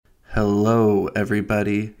Hello,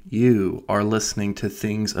 everybody. You are listening to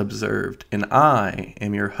Things Observed, and I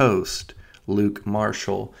am your host, Luke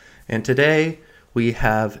Marshall. And today we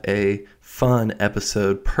have a fun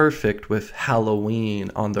episode, perfect with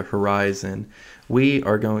Halloween on the horizon. We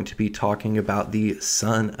are going to be talking about the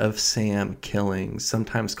Son of Sam killings,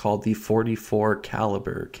 sometimes called the 44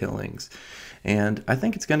 caliber killings. And I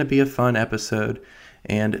think it's going to be a fun episode.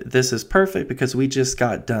 And this is perfect because we just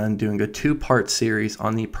got done doing a 2-part series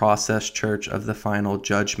on the Process Church of the Final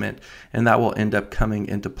Judgment, and that will end up coming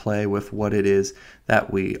into play with what it is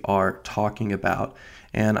that we are talking about.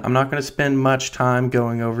 And I'm not going to spend much time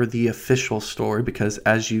going over the official story because,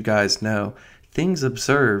 as you guys know, Things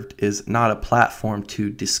Observed is not a platform to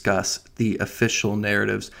discuss the official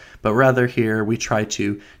narratives, but rather here we try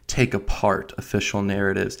to take apart official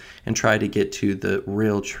narratives and try to get to the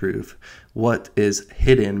real truth. What is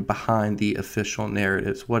hidden behind the official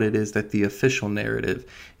narratives, what it is that the official narrative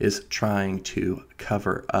is trying to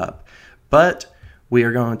cover up. But we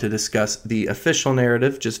are going to discuss the official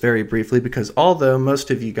narrative just very briefly because although most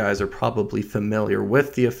of you guys are probably familiar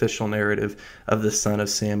with the official narrative of the Son of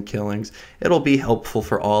Sam killings, it'll be helpful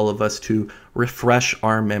for all of us to refresh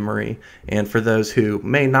our memory. And for those who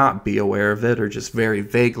may not be aware of it or just very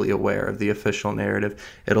vaguely aware of the official narrative,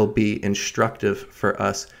 it'll be instructive for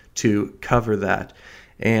us to cover that.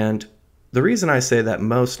 And the reason I say that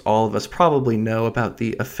most all of us probably know about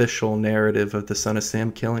the official narrative of the Son of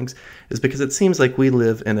Sam killings is because it seems like we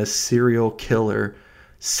live in a serial killer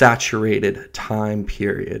saturated time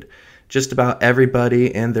period. Just about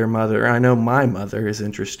everybody and their mother, I know my mother is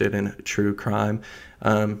interested in true crime.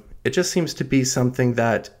 It just seems to be something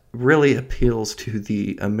that really appeals to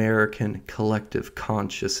the American collective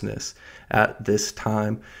consciousness at this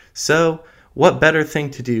time. So what better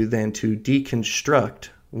thing to do than to deconstruct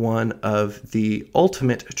one of the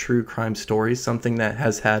ultimate true crime stories, something that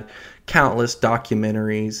has had countless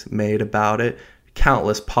documentaries made about it,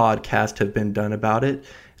 countless podcasts have been done about it,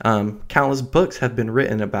 countless books have been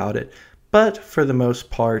written about it, but for the most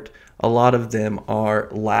part, a lot of them are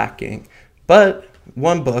lacking. But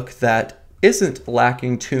one book that isn't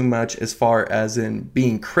lacking too much as far as in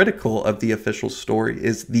being critical of the official story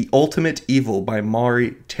is The Ultimate Evil by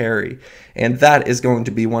Maury Terry. And that is going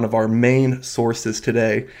to be one of our main sources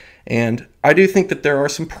today. And I do think that there are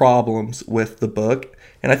some problems with the book.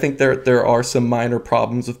 And I think there are some minor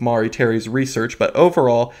problems with Maury Terry's research. But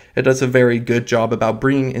overall, it does a very good job about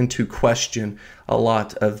bringing into question a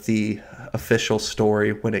lot of the official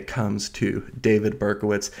story when it comes to David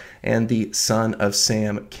Berkowitz and the Son of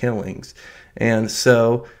Sam killings. And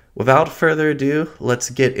so, without further ado, let's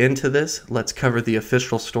get into this. Let's cover the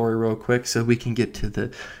official story real quick so we can get to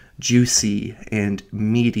the juicy and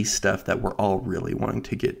meaty stuff that we're all really wanting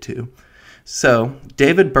to get to. So,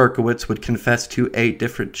 David Berkowitz would confess to 8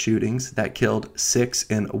 different shootings that killed 6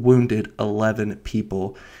 and wounded 11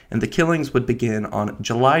 people. And the killings would begin on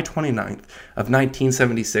July 29th of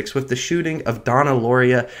 1976 with the shooting of Donna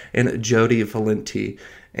Lauria and Jody Valenti.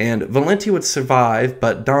 And Valenti would survive,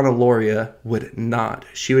 but Donna Lauria would not.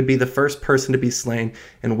 She would be the first person to be slain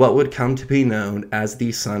in what would come to be known as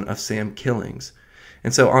the Son of Sam killings.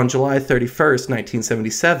 And so on July 31st,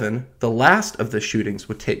 1977, the last of the shootings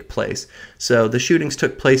would take place. So the shootings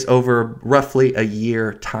took place over roughly a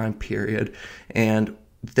year time period. And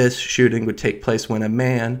this shooting would take place when a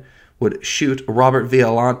man would shoot Robert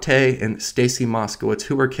Violante and Stacy Moskowitz,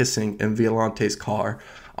 who were kissing in Violante's car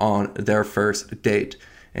on their first date.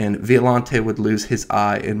 And Violante would lose his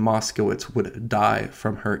eye and Moskowitz would die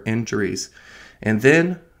from her injuries. And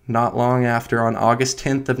then, not long after, on August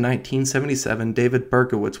 10th of 1977, David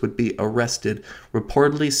Berkowitz would be arrested,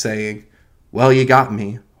 reportedly saying, "Well, you got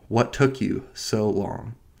me. What took you so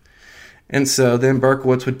long?" And so then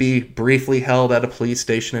Berkowitz would be briefly held at a police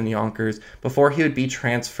station in Yonkers before he would be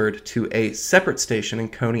transferred to a separate station in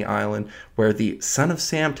Coney Island where the Son of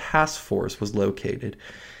Sam Task Force was located.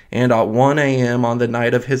 And at 1 a.m. on the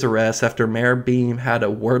night of his arrest, after Mayor Beam had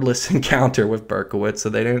a wordless encounter with Berkowitz, so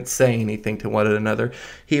they didn't say anything to one another,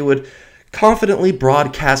 he would confidently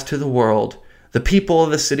broadcast to the world, "The people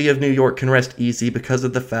of the city of New York can rest easy because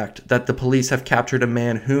of the fact that the police have captured a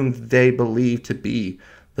man whom they believe to be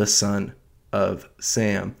the Son of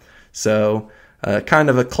Sam." So kind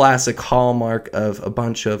of a classic hallmark of a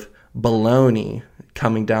bunch of baloney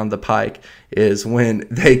coming down the pike is when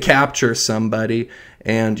they capture somebody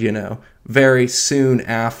and, very soon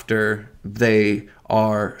after they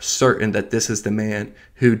are certain that this is the man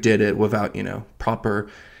who did it without, proper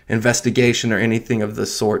investigation or anything of the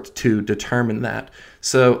sort to determine that.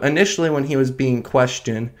 So initially when he was being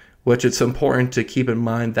questioned, which it's important to keep in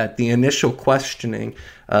mind that the initial questioning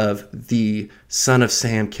of the Son of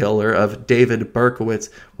Sam killer, of David Berkowitz,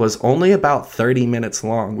 was only about 30 minutes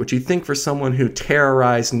long, which you think for someone who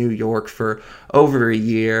terrorized New York for over a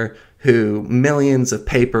year, who millions of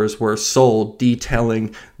papers were sold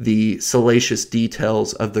detailing the salacious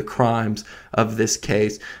details of the crimes of this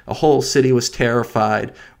case. A whole city was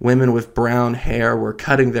terrified. Women with brown hair were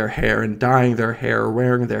cutting their hair and dyeing their hair or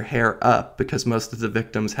wearing their hair up because most of the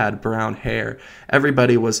victims had brown hair.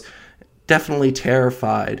 Everybody was definitely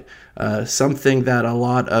terrified. Something that a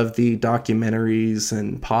lot of the documentaries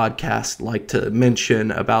and podcasts like to mention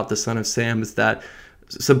about the Son of Sam is that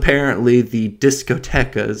apparently the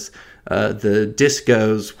discotecas, the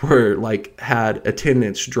discos were had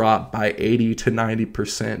attendance drop by 80 to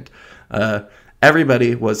 90%.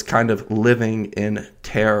 Everybody was kind of living in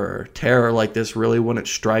terror. Terror like this really wouldn't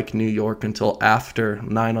strike New York until after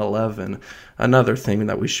 9/11. Another thing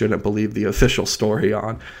that we shouldn't believe the official story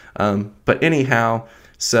on. But anyhow,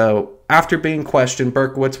 so after being questioned,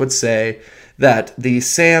 Berkowitz would say that the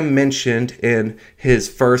Sam mentioned in his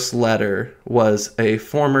first letter was a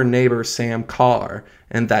former neighbor, Sam Carr,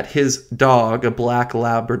 and that his dog, a black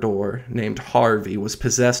Labrador named Harvey, was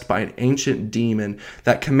possessed by an ancient demon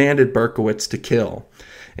that commanded Berkowitz to kill.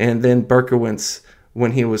 And then Berkowitz,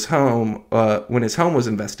 when his home was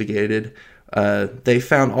investigated, they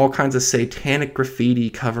found all kinds of satanic graffiti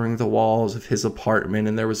covering the walls of his apartment,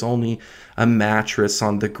 and there was only a mattress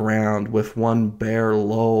on the ground with one bare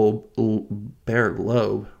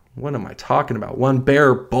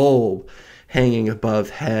bulb hanging above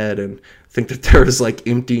head, and I think that there was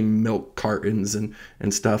empty milk cartons and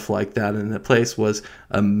stuff like that, and the place was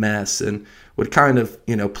a mess, and would kind of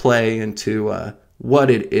play into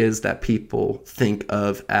what it is that people think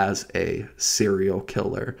of as a serial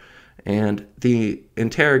killer. And the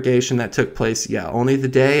interrogation that took place, only the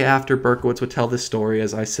day after Berkowitz would tell this story,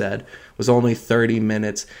 as I said, was only 30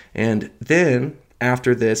 minutes. And then,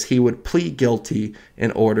 after this, he would plead guilty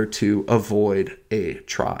in order to avoid a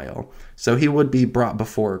trial. So he would be brought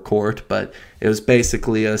before a court, but it was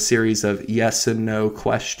basically a series of yes and no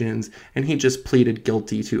questions, and he just pleaded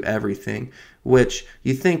guilty to everything, which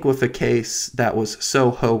you think with a case that was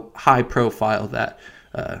so high profile that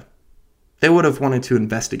they would have wanted to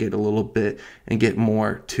investigate a little bit and get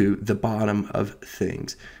more to the bottom of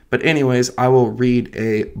things. But anyways, I will read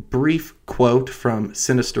a brief quote from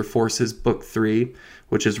Sinister Forces Book 3,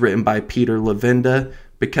 which is written by Peter Lavenda,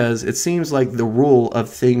 because it seems like the rule of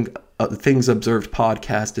Things Observed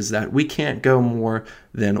podcast is that we can't go more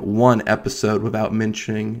than one episode without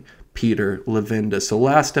mentioning Peter Lavenda. So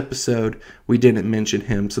last episode, we didn't mention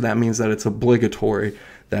him, so that means that it's obligatory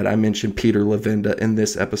that I mention Peter Lavenda in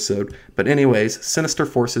this episode. But anyways, Sinister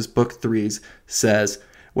Forces Book 3 says,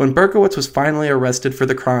 when Berkowitz was finally arrested for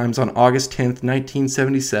the crimes on August 10th,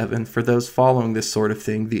 1977, for those following this sort of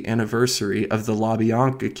thing, the anniversary of the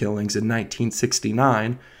LaBianca killings in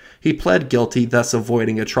 1969, he pled guilty, thus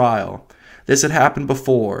avoiding a trial. This had happened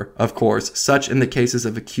before, of course, such in the cases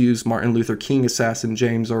of accused Martin Luther King assassin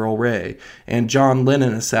James Earl Ray and John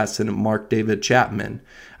Lennon assassin Mark David Chapman.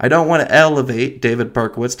 I don't want to elevate David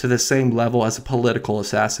Berkowitz to the same level as a political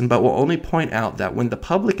assassin, but will only point out that when the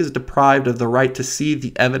public is deprived of the right to see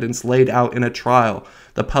the evidence laid out in a trial,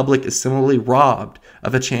 the public is similarly robbed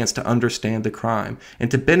of a chance to understand the crime and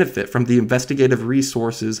to benefit from the investigative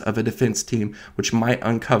resources of a defense team which might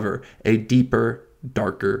uncover a deeper,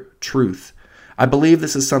 darker truth. I believe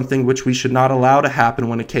this is something which we should not allow to happen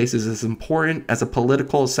when a case is as important as a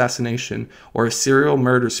political assassination or a serial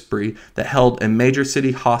murder spree that held a major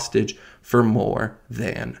city hostage for more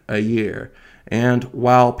than a year. And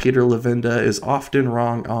while Peter Lavenda is often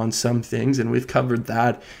wrong on some things, and we've covered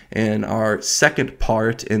that in our second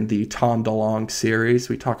part in the Tom DeLonge series,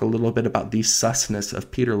 we talk a little bit about the susness of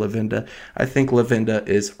Peter Lavenda. I think Lavenda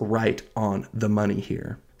is right on the money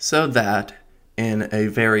here. So that, in a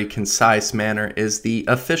very concise manner, is the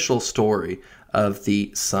official story of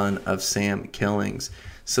the Son of Sam killings.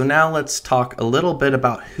 So now let's talk a little bit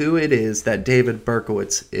about who it is that David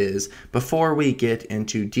Berkowitz is before we get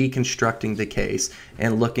into deconstructing the case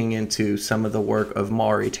and looking into some of the work of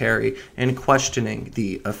Maury Terry and questioning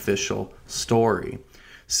the official story.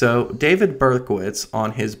 So David Berkowitz,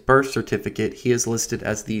 on his birth certificate, he is listed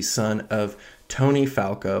as the son of Tony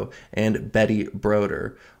Falco and Betty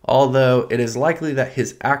Broder, although it is likely that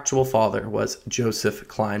his actual father was Joseph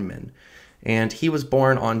Kleinman. And he was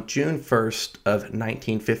born on June 1st of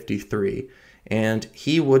 1953, and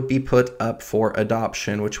he would be put up for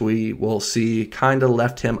adoption, which we will see kind of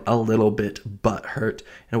left him a little bit butthurt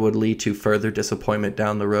and would lead to further disappointment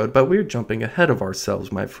down the road. But we're jumping ahead of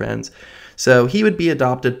ourselves, my friends. So he would be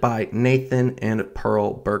adopted by Nathan and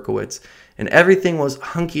Pearl Berkowitz. And everything was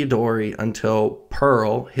hunky-dory until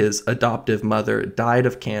Pearl, his adoptive mother, died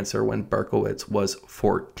of cancer when Berkowitz was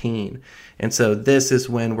 14. And so this is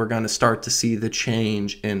when we're going to start to see the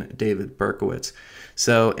change in David Berkowitz.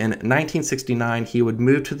 So in 1969, he would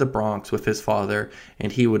move to the Bronx with his father,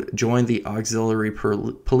 and he would join the auxiliary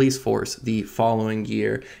police force the following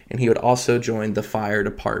year, and he would also join the fire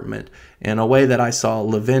department. And a way that I saw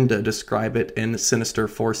Lavenda describe it in Sinister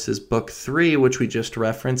Forces Book 3, which we just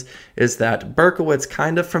referenced, is that Berkowitz,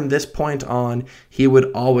 kind of from this point on, he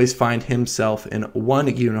would always find himself in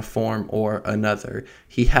one uniform or another.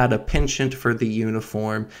 He had a penchant for the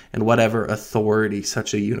uniform and whatever authority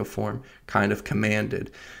such a uniform kind of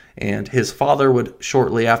commanded. And his father would,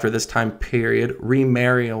 shortly after this time period,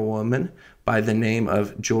 remarry a woman by the name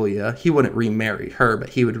of Julia. He wouldn't remarry her, but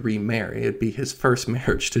he would remarry. It'd be his first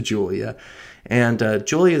marriage to Julia. And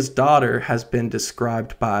Julia's daughter has been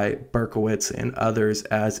described by Berkowitz and others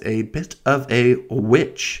as a bit of a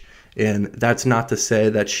witch. And that's not to say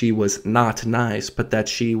that she was not nice, but that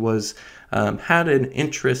she was had an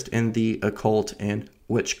interest in the occult and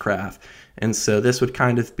witchcraft. And so this would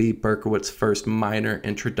kind of be Berkowitz's first minor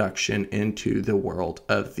introduction into the world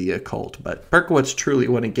of the occult. But Berkowitz truly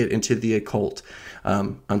wouldn't get into the occult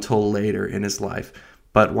until later in his life.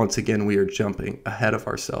 But once again, we are jumping ahead of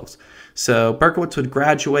ourselves. So Berkowitz would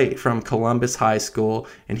graduate from Columbus High School,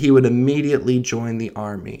 and he would immediately join the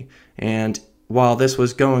Army. And while this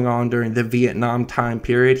was going on during the Vietnam time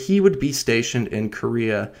period, he would be stationed in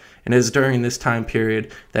Korea. And it is during this time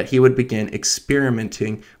period that he would begin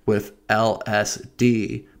experimenting with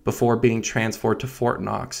LSD before being transferred to Fort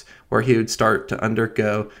Knox, where he would start to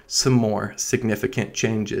undergo some more significant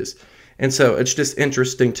changes. And so it's just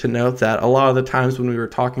interesting to note that a lot of the times when we were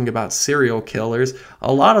talking about serial killers,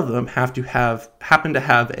 a lot of them happen to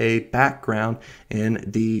have a background in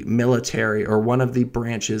the military or one of the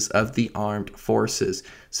branches of the armed forces.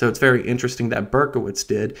 So it's very interesting that Berkowitz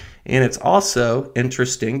did. And it's also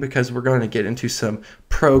interesting because we're going to get into some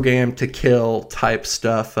program to kill type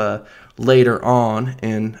stuff later on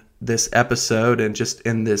in this episode and just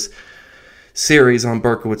in this series on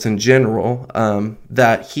Berkowitz in general,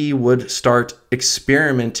 that he would start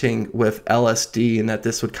experimenting with LSD and that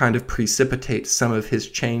this would kind of precipitate some of his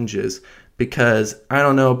changes. Because I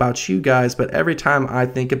don't know about you guys, but every time I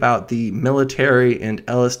think about the military and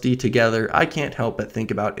LSD together, I can't help but think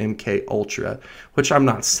about MK Ultra, which I'm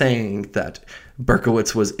not saying that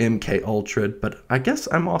Berkowitz was MK Ultra, but I guess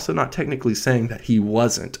I'm also not technically saying that he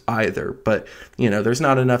wasn't either. But, you know, there's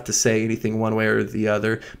not enough to say anything one way or the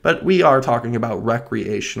other. But we are talking about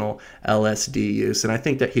recreational LSD use, and I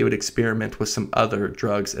think that he would experiment with some other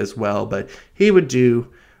drugs as well. But he would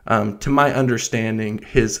do, to my understanding,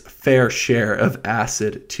 his fair share of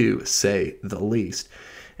acid, to say the least.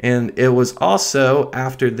 And it was also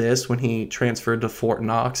after this, when he transferred to Fort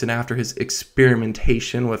Knox and after his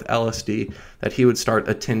experimentation with LSD, that he would start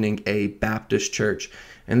attending a Baptist church.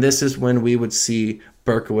 And this is when we would see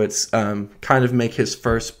Berkowitz kind of make his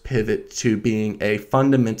first pivot to being a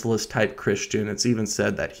fundamentalist type Christian. It's even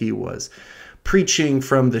said that he was preaching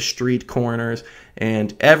from the street corners,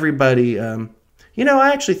 and everybody...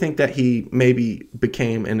 I actually think that he maybe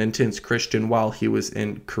became an intense Christian while he was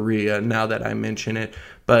in Korea, now that I mention it.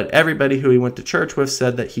 But everybody who he went to church with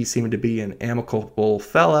said that he seemed to be an amicable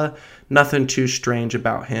fella, nothing too strange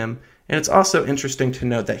about him. And it's also interesting to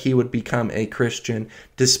note that he would become a Christian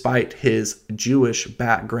despite his Jewish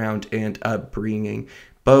background and upbringing.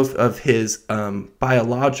 Both of his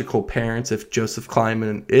biological parents, if Joseph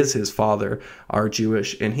Kleinman is his father, are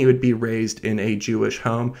Jewish, and he would be raised in a Jewish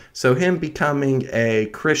home. So him becoming a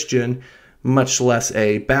Christian, much less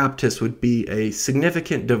a Baptist, would be a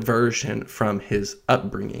significant diversion from his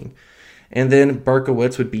upbringing. And then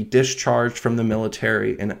Berkowitz would be discharged from the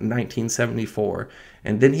military in 1974,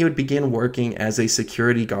 and then he would begin working as a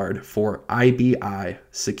security guard for IBI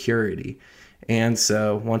Security. And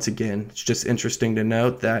so, once again, it's just interesting to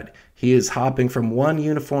note that he is hopping from one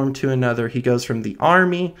uniform to another. He goes from the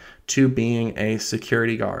Army to being a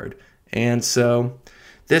security guard. And so,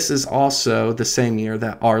 this is also the same year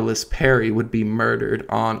that Arlis Perry would be murdered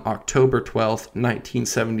on October 12th,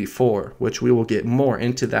 1974, which we will get more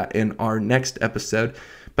into that in our next episode.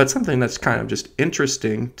 But something that's kind of just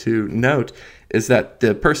interesting to note is that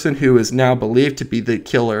the person who is now believed to be the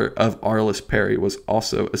killer of Arlis Perry was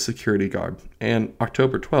also a security guard. And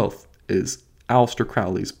October 12th is Aleister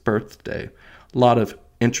Crowley's birthday. A lot of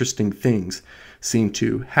interesting things seem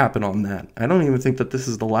to happen on that. I don't even think that this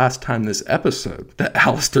is the last time this episode that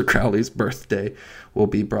Aleister Crowley's birthday will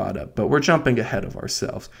be brought up. But we're jumping ahead of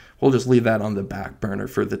ourselves. We'll just leave that on the back burner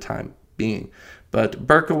for the time being. But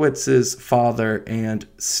Berkowitz's father and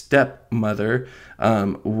stepmother,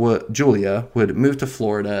 Julia, would move to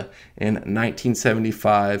Florida in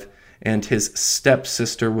 1975, and his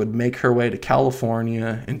stepsister would make her way to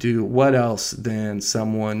California and do what else than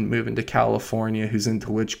someone moving to California who's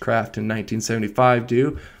into witchcraft in 1975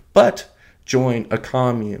 do, but join a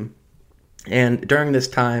commune. And during this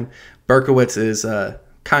time, Berkowitz is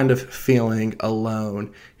kind of feeling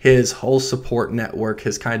alone. His whole support network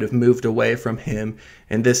has kind of moved away from him,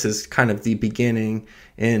 and this is kind of the beginning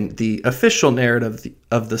in the official narrative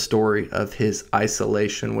of the story of his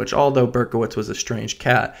isolation, which, although Berkowitz was a strange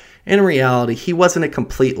cat, in reality, he wasn't a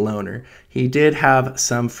complete loner. He did have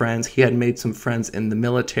some friends. He had made some friends in the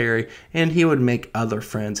military, and he would make other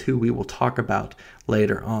friends who we will talk about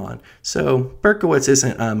later on. So Berkowitz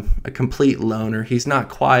isn't a complete loner. He's not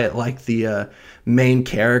quite like the main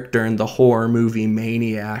character in the horror movie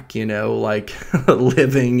Maniac, like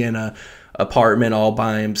living in a apartment all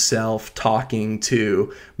by himself, talking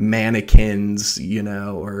to mannequins,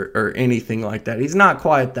 or anything like that. He's not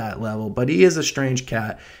quite that level, but he is a strange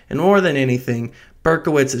cat. And more than anything,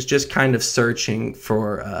 Berkowitz is just kind of searching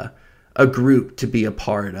for a group to be a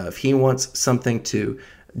part of. He wants something to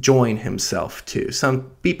join himself to,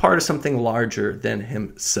 be part of something larger than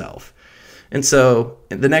himself. And so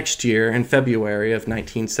the next year, in February of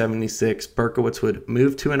 1976, Berkowitz would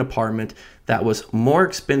move to an apartment that was more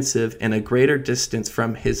expensive and a greater distance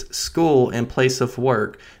from his school and place of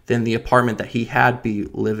work than the apartment that he had been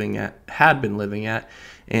living at.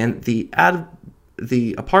 And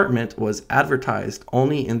the apartment was advertised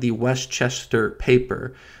only in the Westchester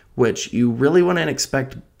paper, which you really wouldn't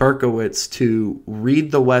expect Berkowitz to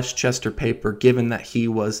read the Westchester paper, given that he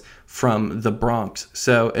was from the Bronx.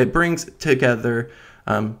 So it brings up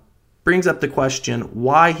the question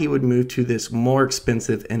why he would move to this more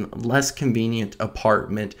expensive and less convenient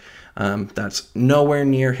apartment that's nowhere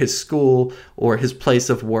near his school or his place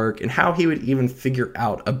of work, and how he would even figure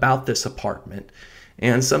out about this apartment.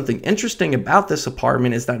 And something interesting about this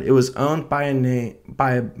apartment is that it was owned by a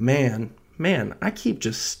man. Man, I keep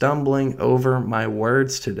just stumbling over my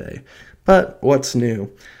words today. But what's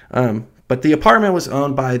new? But the apartment was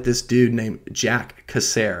owned by this dude named Jack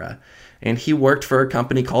Cassera, and he worked for a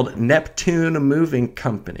company called Neptune Moving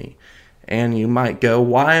Company. And you might go,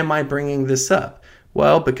 why am I bringing this up?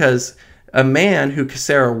 Well, because a man who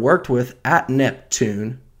Cassera worked with at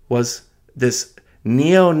Neptune was this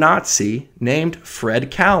neo-Nazi named Fred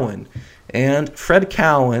Cowan. And Fred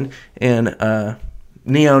Cowan, in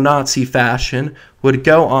neo-Nazi fashion, would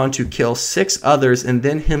go on to kill 6 others and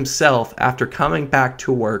then himself after coming back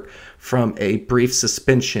to work from a brief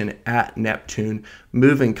suspension at Neptune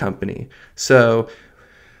Moving Company. So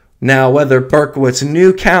now, whether Berkowitz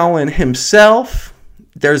knew Cowan himself,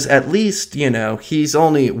 there's at least, he's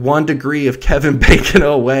only 1 degree of Kevin Bacon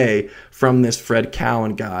away from this Fred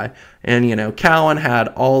Cowan guy. And, Cowan had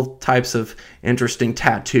all types of interesting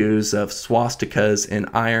tattoos of swastikas and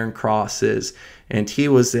iron crosses. And he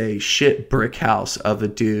was a shit brick house of a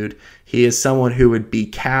dude. He is someone who would be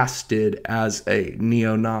casted as a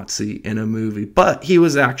neo-Nazi in a movie. But he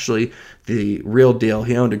was actually the real deal.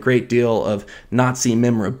 He owned a great deal of Nazi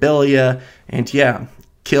memorabilia. And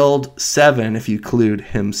killed 7 if you include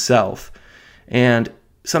himself. And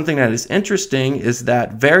something that is interesting is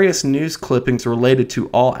that various news clippings related to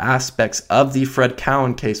all aspects of the Fred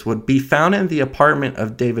Cowan case would be found in the apartment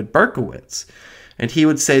of David Berkowitz. And he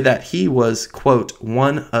would say that he was, quote,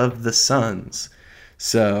 one of the sons.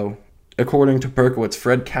 So, according to Berkowitz,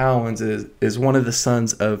 Fred Cowan is one of the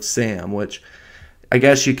sons of Sam, which I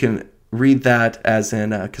guess you can read that as in,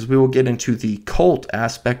 because we will get into the cult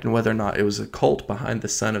aspect and whether or not it was a cult behind the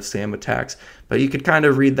Son of Sam attacks. But you could kind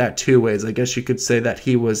of read that 2 ways. I guess you could say that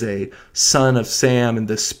he was a son of Sam in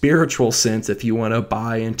the spiritual sense, if you want to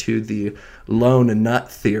buy into the lone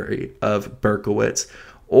nut theory of Berkowitz.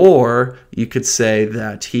 Or you could say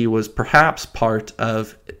that he was perhaps part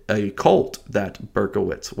of a cult that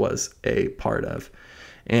Berkowitz was a part of.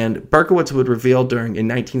 And Berkowitz would reveal during a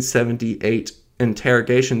 1978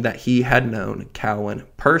 interrogation that he had known Cowan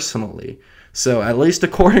personally. So at least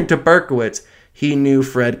according to Berkowitz, he knew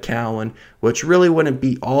Fred Cowan, which really wouldn't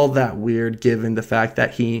be all that weird given the fact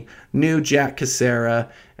that he knew Jack Cassera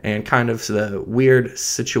and kind of the weird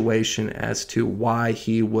situation as to why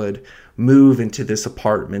he would move into this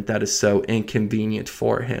apartment that is so inconvenient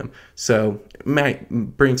for him. So it might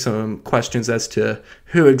bring some questions as to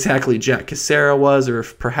who exactly Jack Cassera was, or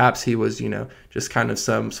if perhaps he was, just kind of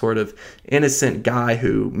some sort of innocent guy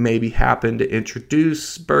who maybe happened to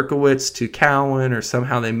introduce Berkowitz to Cowan, or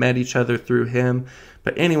somehow they met each other through him.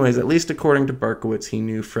 But anyways, at least according to Berkowitz, he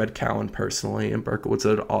knew Fred Cowan personally, and Berkowitz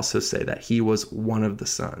would also say that he was one of the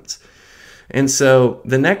sons. And so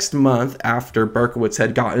the next month after Berkowitz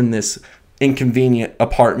had gotten this inconvenient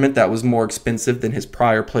apartment that was more expensive than his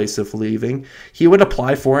prior place of living, he would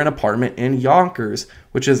apply for an apartment in Yonkers,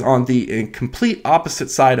 which is on the complete opposite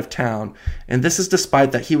side of town. And this is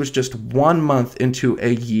despite that he was just 1 month into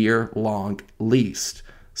a year-long lease.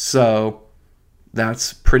 So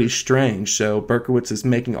that's pretty strange. So Berkowitz is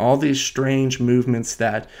making all these strange movements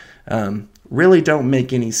that really don't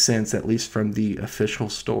make any sense, at least from the official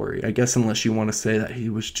story. I guess unless you want to say that he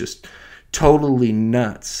was just totally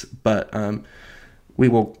nuts. But we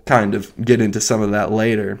will kind of get into some of that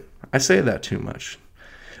later. I say that too much.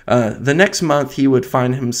 The next month, he would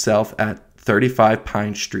find himself at 35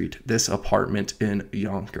 Pine Street, this apartment in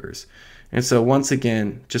Yonkers. And so once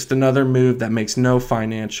again, just another move that makes no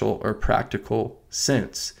financial or practical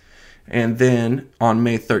sense. And then on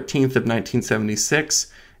May 13th of 1976,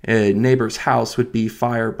 a neighbor's house would be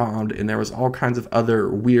firebombed, and there was all kinds of other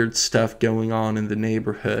weird stuff going on in the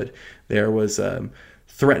neighborhood. There was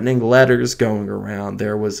threatening letters going around.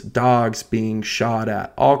 There was dogs being shot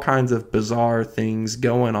at. All kinds of bizarre things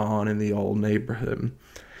going on in the old neighborhood.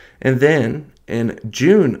 And then in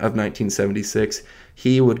June of 1976,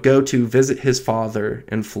 he would go to visit his father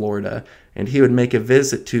in Florida, and he would make a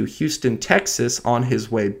visit to Houston, Texas on his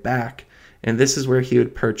way back. And this is where he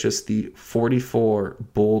would purchase the .44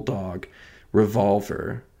 Bulldog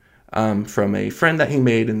revolver from a friend that he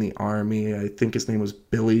made in the Army. I think his name was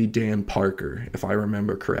Billy Dan Parker, if I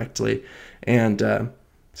remember correctly. And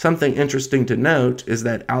something interesting to note is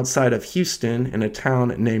that outside of Houston, in a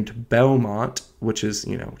town named Belmont, which is,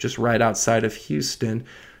 just right outside of Houston,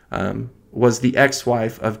 was the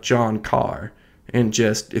ex-wife of John Carr. And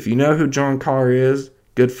just, if you know who John Carr is,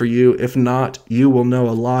 good for you. If not, you will know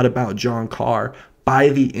a lot about John Carr by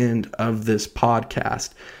the end of this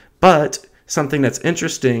podcast. But something that's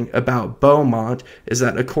interesting about Beaumont is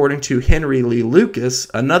that according to Henry Lee Lucas,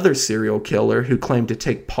 another serial killer who claimed to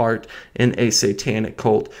take part in a satanic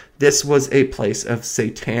cult, this was a place of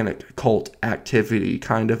satanic cult activity,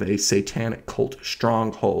 kind of a satanic cult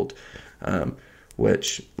stronghold,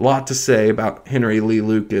 which a lot to say about Henry Lee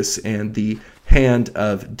Lucas and the Hand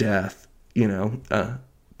of Death.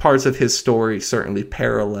 Parts of his story certainly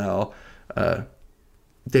parallel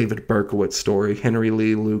David Berkowitz's story. Henry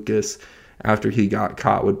Lee Lucas, after he got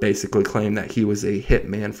caught, would basically claim that he was a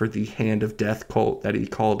hitman for the Hand of Death cult, that he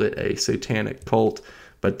called it a satanic cult.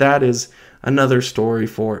 But that is another story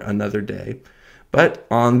for another day. But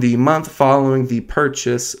on the month following the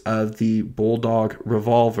purchase of the Bulldog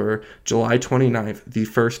revolver, July 29th, the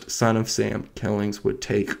first Son of Sam killings would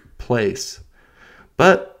take place.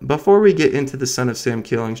 But before we get into the Son of Sam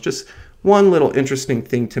killings, just one little interesting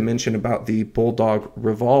thing to mention about the Bulldog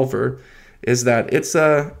revolver is that it's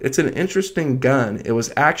an interesting gun. It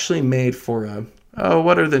was actually made for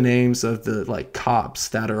what are the names of the cops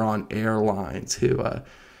that are on airlines who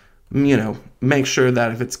make sure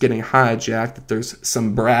that if it's getting hijacked that there's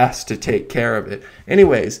some brass to take care of it.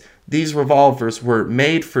 Anyways, these revolvers were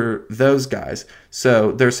made for those guys.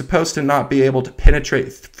 So they're supposed to not be able to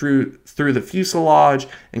penetrate through the fuselage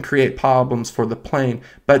and create problems for the plane,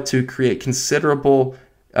 but to create considerable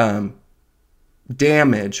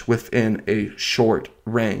damage within a short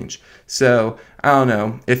range. So, I don't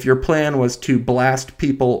know, if your plan was to blast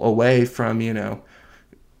people away from,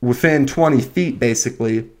 within 20 feet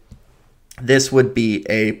basically, this would be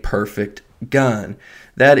a perfect gun.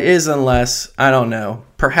 That is, unless, I don't know,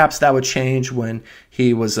 perhaps that would change when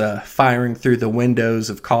he was firing through the windows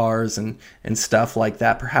of cars and stuff like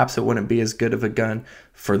that. Perhaps it wouldn't be as good of a gun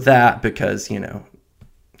for that because,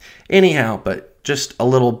 anyhow, but just a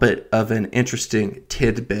little bit of an interesting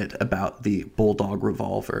tidbit about the Bulldog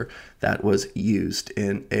revolver that was used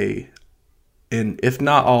in if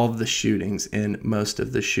not all of the shootings, in most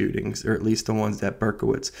of the shootings, or at least the ones that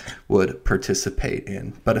Berkowitz would participate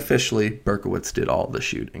in. But officially, Berkowitz did all the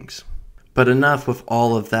shootings. But enough with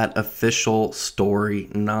all of that official story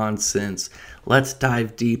nonsense. Let's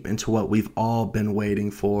dive deep into what we've all been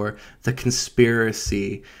waiting for, the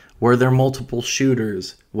conspiracy. Were there multiple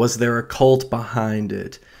shooters? Was there a cult behind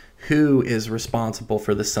it? Who is responsible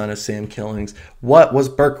for the Son of Sam killings? What was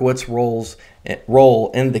Berkowitz's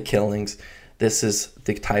role in the killings? This is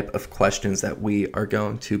the type of questions that we are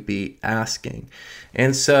going to be asking.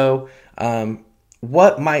 And so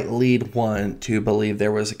What might lead one to believe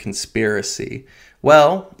there was a conspiracy?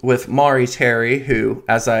 Well, with Maury Terry, who,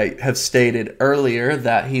 as I have stated earlier,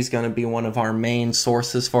 that he's going to be one of our main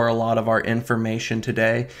sources for a lot of our information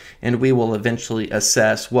today, and we will eventually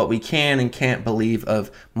assess what we can and can't believe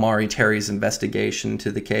of Maury Terry's investigation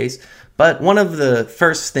into the case. But one of the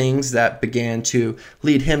first things that began to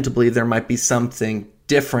lead him to believe there might be something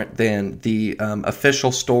different than the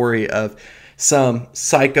official story of some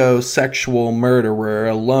psychosexual murderer,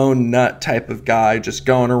 a lone nut type of guy just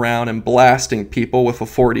going around and blasting people with a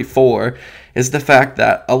 44, is the fact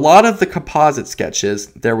that a lot of the composite sketches,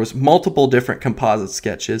 there was multiple different composite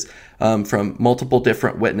sketches from multiple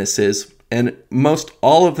different witnesses, and most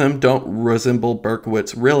all of them don't resemble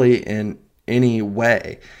Berkowitz really in any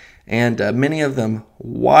way. And many of them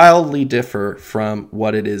wildly differ from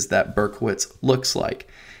what it is that Berkowitz looks like.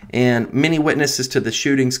 And many witnesses to the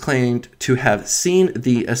shootings claimed to have seen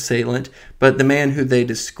the assailant, but the man who they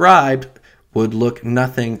described would look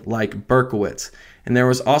nothing like Berkowitz. And there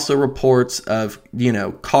was also reports of,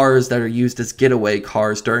 cars that are used as getaway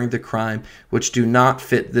cars during the crime, which do not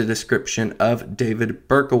fit the description of David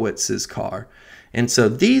Berkowitz's car. And so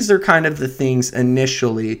these are kind of the things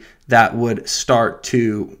initially that would start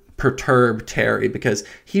to perturb Terry, because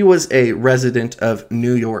he was a resident of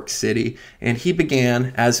New York City, and he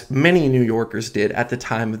began, as many New Yorkers did at the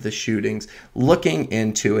time of the shootings, looking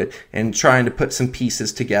into it and trying to put some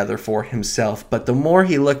pieces together for himself. But the more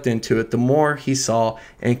he looked into it, the more he saw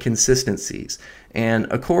inconsistencies. And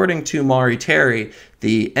according to Maury Terry,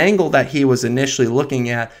 the angle that he was initially looking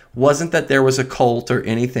at wasn't that there was a cult or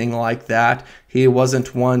anything like that. He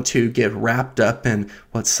wasn't one to get wrapped up in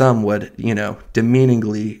what some would,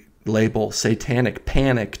 demeaningly label satanic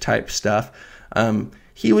panic type stuff.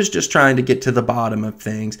 He was just trying to get to the bottom of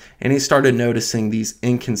things, and he started noticing these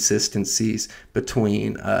inconsistencies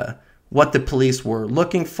between what the police were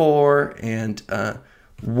looking for and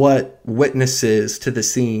what witnesses to the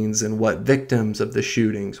scenes and what victims of the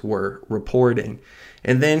shootings were reporting.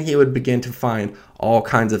 And then he would begin to find all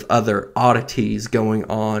kinds of other oddities going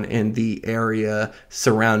on in the area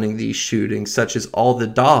surrounding these shootings, such as all the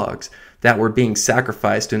dogs that were being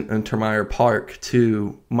sacrificed in Untermeyer Park.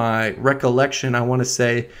 To my recollection, I want to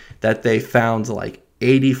say that they found like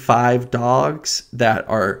 85 dogs that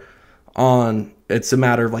are on, it's a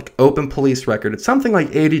matter of like open police record. It's something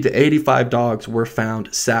like 80 to 85 dogs were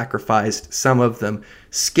found sacrificed. Some of them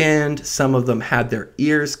skinned, some of them had their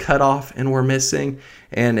ears cut off and were missing.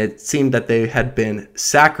 And it seemed that they had been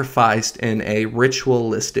sacrificed in a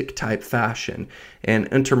ritualistic type fashion.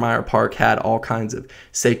 And Untermeyer Park had all kinds of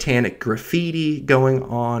satanic graffiti going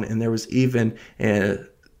on, and there was even a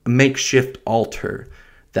makeshift altar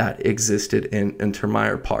that existed in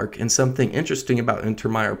Untermeyer Park. And something interesting about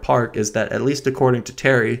Untermeyer Park is that, at least according to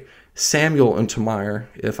Terry, Samuel Untermeyer,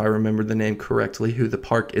 if I remember the name correctly, who the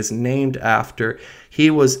park is named after, he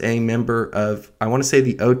was a member of, I want to say,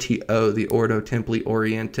 the OTO, the Ordo Templi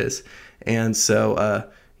Orientis. And so,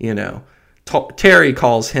 Terry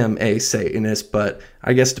calls him a Satanist, but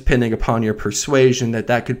I guess depending upon your persuasion,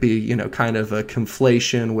 that could be, kind of a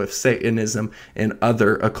conflation with Satanism and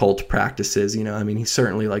other occult practices. He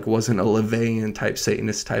certainly wasn't a Levian type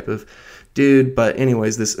Satanist type of dude. But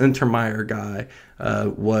anyways, this Untermeyer guy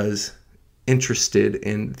was interested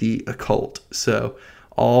in the occult. So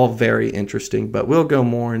all very interesting, but we'll go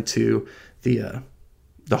more into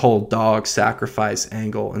the whole dog sacrifice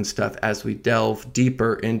angle and stuff as we delve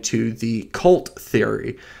deeper into the cult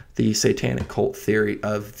theory, the satanic cult theory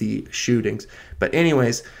of the shootings. But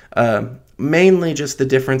anyways, mainly just the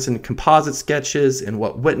difference in composite sketches and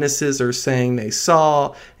what witnesses are saying they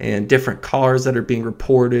saw, and different cars that are being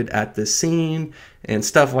reported at the scene and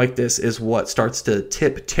stuff like this is what starts to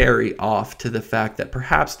tip Terry off to the fact that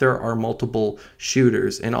perhaps there are multiple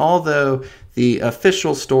shooters. And although the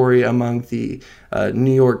official story among the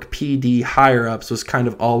New York PD higher-ups was kind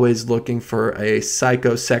of always looking for a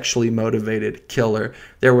psychosexually motivated killer,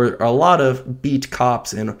 there were a lot of beat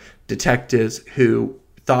cops and detectives who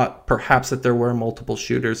thought perhaps that there were multiple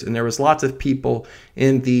shooters, and there was lots of people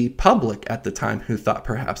in the public at the time who thought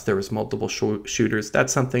perhaps there was multiple shooters.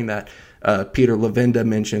 That's something that Peter Lavenda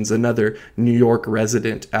mentions, another New York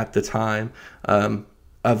resident at the time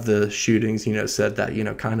of the shootings, said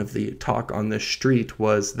that, kind of the talk on the street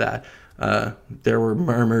was that there were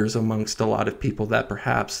murmurs amongst a lot of people that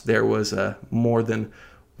perhaps there was more than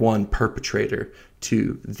one perpetrator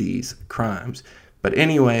to these crimes. But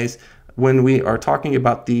anyways, when we are talking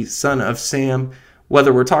about the son of Sam,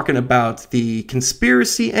 whether we're talking about the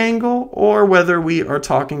conspiracy angle or whether we are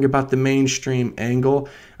talking about the mainstream angle,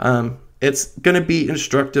 it's going to be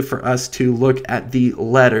instructive for us to look at the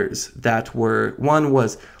letters that were, one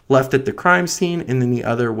was left at the crime scene, and then the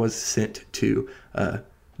other was sent to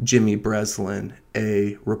Jimmy Breslin,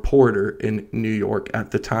 a reporter in New York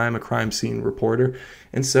at the time, a crime scene reporter.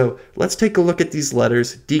 And so let's take a look at these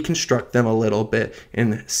letters, deconstruct them a little bit,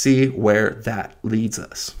 and see where that leads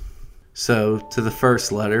us. So to the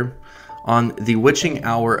first letter. On the witching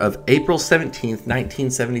hour of April 17th,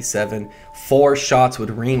 1977, 4 shots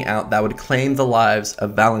would ring out that would claim the lives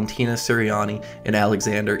of Valentina Siriani and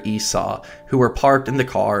Alexander Esau, who were parked in the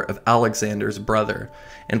car of Alexander's brother.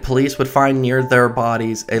 And police would find near their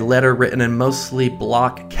bodies a letter written in mostly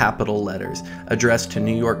block capital letters, addressed to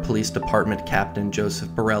New York Police Department Captain Joseph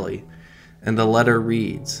Borelli. And the letter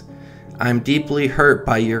reads, "I am deeply hurt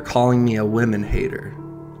by your calling me a women hater.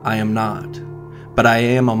 I am not. But I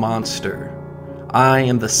am a monster. I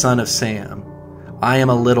am the son of Sam. I am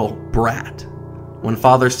a little brat. When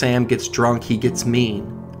Father Sam gets drunk, he gets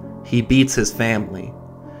mean. He beats his family.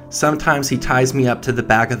 Sometimes he ties me up to the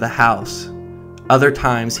back of the house. Other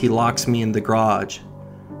times he locks me in the garage.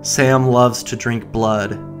 Sam loves to drink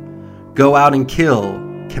blood. Go out and kill,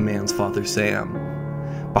 commands Father Sam.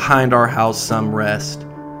 Behind our house some rest,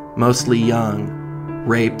 mostly young,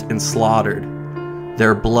 raped and slaughtered.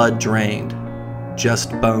 Their blood drained.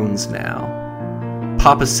 Just bones now.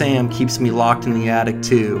 Papa Sam keeps me locked in the attic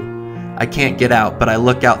too. I can't get out, but I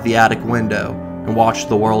look out the attic window and watch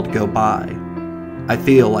the world go by. I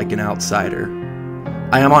feel like an outsider.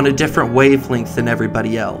 I am on a different wavelength than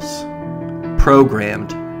everybody else. Programmed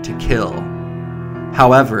to kill.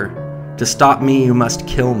 However, to stop me you must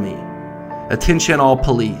kill me. Attention all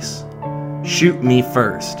police. Shoot me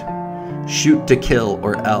first. Shoot to kill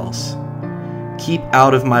or else. Keep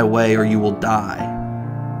out of my way or you will die.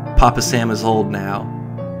 Papa Sam is old now.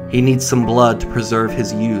 He needs some blood to preserve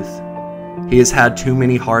his youth. He has had too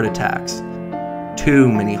many heart attacks.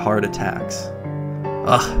 Too many heart attacks.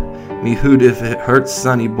 Ugh, me hoot if it hurts,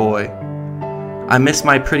 sonny boy. I miss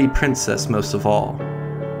my pretty princess most of all.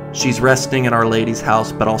 She's resting in Our Lady's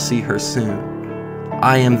house, but I'll see her soon.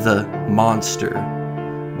 I am the monster,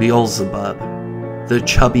 Beelzebub, the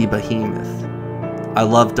chubby behemoth. I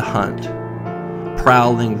love to hunt.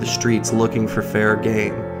 Prowling the streets looking for fair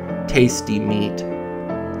game, tasty meat.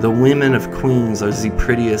 The women of Queens are the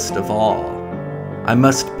prettiest of all. I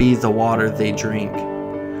must be the water they drink.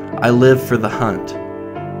 I live for the hunt,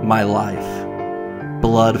 my life.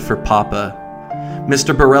 Blood for Papa.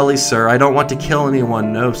 Mr. Borelli, sir, I don't want to kill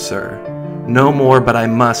anyone, no, sir. No more, but I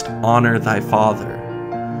must honor thy father.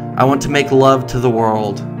 I want to make love to the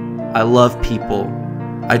world. I love people.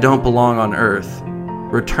 I don't belong on earth.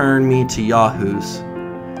 Return me to Yahoos.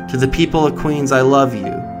 To the people of Queens, I love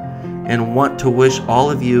you, and want to wish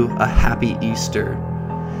all of you a happy Easter.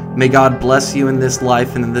 May God bless you in this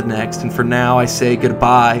life and in the next, and for now I say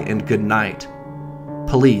goodbye and good night.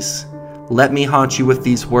 Police, let me haunt you with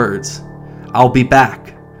these words. I'll be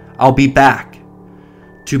back. I'll be back.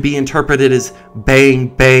 To be interpreted as bang,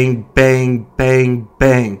 bang, bang, bang,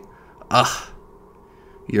 bang. Ugh.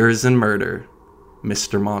 Yours in murder,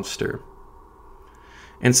 Mr. Monster.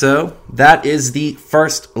 And so that is the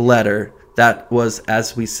first letter that was,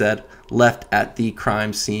 as we said, left at the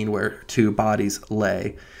crime scene where 2 bodies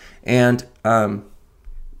lay. And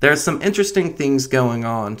there's some interesting things going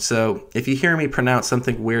on. So if you hear me pronounce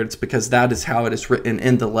something weird, it's because that is how it is written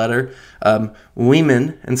in the letter.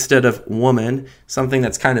 Women instead of woman. Something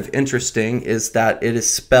that's kind of interesting is that it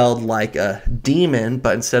is spelled like a demon,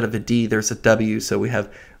 but instead of a D, there's a W. So we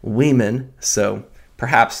have women. So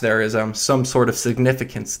perhaps there is some sort of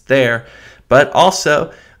significance there. But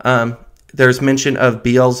also, there's mention of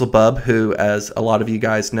Beelzebub, who, as a lot of you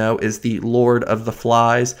guys know, is the Lord of the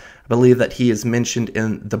Flies. I believe that he is mentioned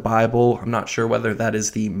in the Bible. I'm not sure whether that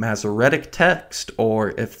is the Masoretic text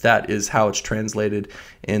or if that is how it's translated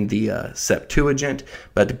in the Septuagint.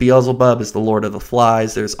 But Beelzebub is the Lord of the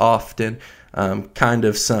Flies. There's often kind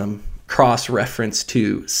of some cross-reference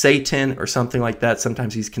to Satan or something like that.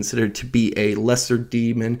 Sometimes he's considered to be a lesser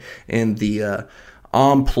demon in the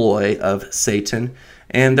employ of Satan.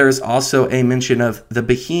 And there's also a mention of the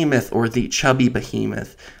behemoth or the chubby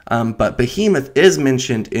behemoth. But behemoth is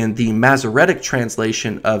mentioned in the Masoretic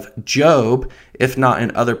translation of Job, if not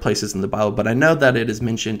in other places in the Bible. But I know that it is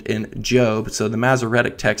mentioned in Job. So the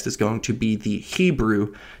Masoretic text is going to be the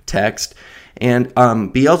Hebrew text. And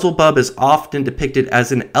Beelzebub is often depicted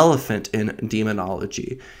as an elephant in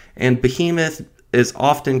demonology. And behemoth is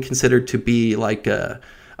often considered to be like a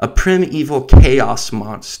a primeval chaos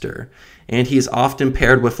monster, and he is often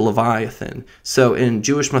paired with Leviathan. So in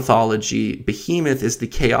Jewish mythology, Behemoth is the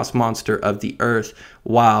chaos monster of the earth,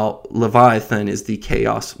 while Leviathan is the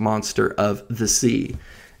chaos monster of the sea.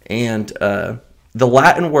 And the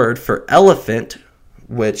Latin word for elephant,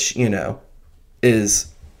 which,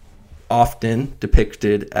 is often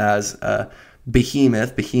depicted as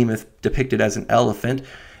behemoth depicted as an elephant,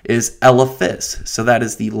 is Eliphas. So that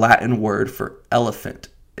is the Latin word for elephant,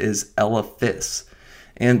 is Eliphas.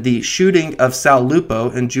 And the shooting of Sal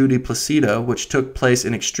Lupo and Judy Placido, which took place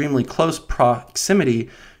in extremely close proximity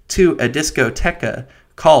to a discoteca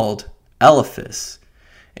called Eliphas.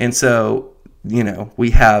 And so,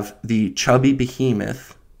 we have the chubby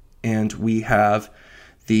behemoth, and we have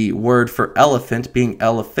the word for elephant being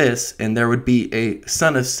Eliphas, and there would be a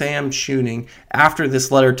Son of Sam shooting after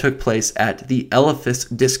this letter took place at the Eliphas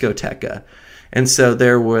discoteca. And so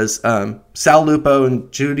there was Sal Lupo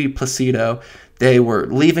and Judy Placido. They were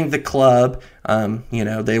leaving the club,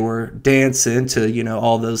 they were dancing to,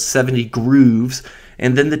 all those 70 grooves.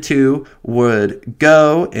 And then the two would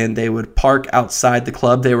go and they would park outside the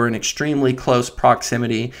club. They were in extremely close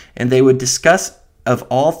proximity, and they would discuss, of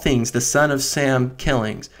all things, the Son of Sam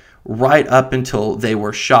killings right up until they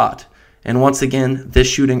were shot. And once again, this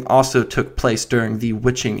shooting also took place during the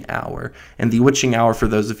witching hour. And the witching hour, for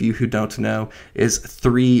those of you who don't know, is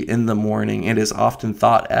 3 a.m. It is often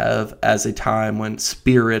thought of as a time when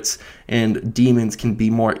spirits and demons can be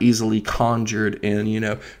more easily conjured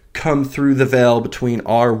and, come through the veil between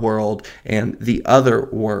our world and the other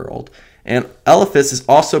world. And Eliphas is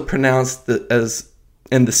also pronounced as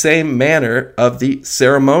in the same manner of the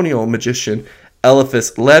ceremonial magician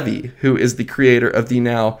Eliphas Levi, who is the creator of the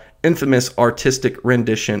now infamous artistic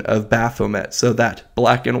rendition of Baphomet. So that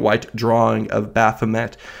black and white drawing of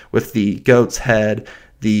Baphomet with the goat's head,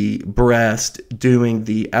 the breast, doing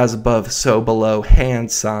the as above so below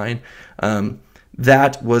hand sign,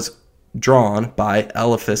 that was drawn by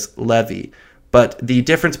Eliphas Levi. But the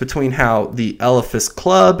difference between how the Eliphas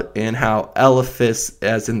Club and how Eliphas,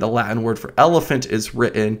 as in the Latin word for elephant, is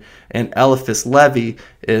written, and Eliphas Levi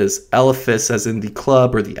is Eliphas, as in the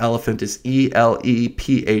club or the elephant, is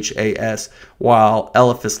Eliphas, while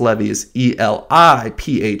Eliphas Levi is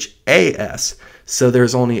Eliphas. So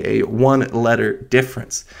there's only a one-letter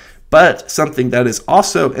difference. But something that is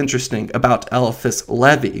also interesting about Eliphas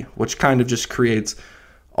Levi, which kind of just creates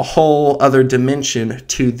a whole other dimension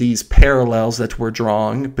to these parallels that we're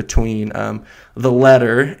drawing between the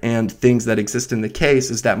letter and things that exist in the case,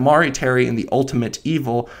 is that Maury Terry in The Ultimate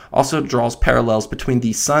Evil also draws parallels between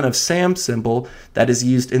the Son of Sam symbol that is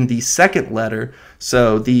used in the second letter.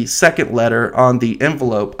 So the second letter on the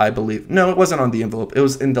envelope, I believe, no, it wasn't on the envelope, it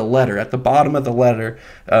was in the letter. At the bottom of the letter,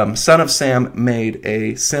 Son of Sam made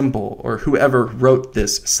a symbol, or whoever wrote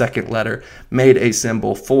this second letter made a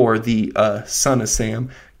symbol for the Son of Sam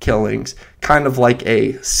killings, kind of like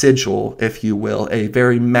a sigil, if you will, a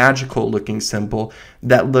very magical looking symbol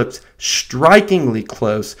that looked strikingly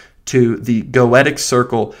close to the goetic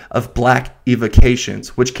circle of black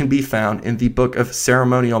evocations, which can be found in the book of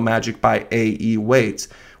Ceremonial Magic by A.E. Waits,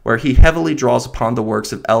 where he heavily draws upon the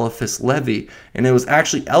works of Eliphas Levi. And it was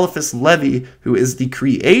actually Eliphas Levi who is the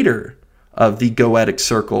creator of the goetic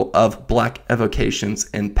circle of black evocations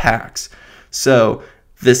and pacts. So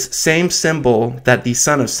this same symbol that the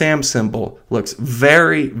Son of Sam symbol looks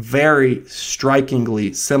very, very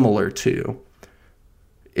strikingly similar to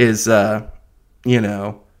is,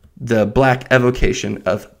 the black evocation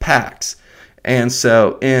of pacts. And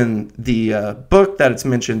so in the book that it's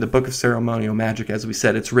mentioned, the Book of Ceremonial Magic, as we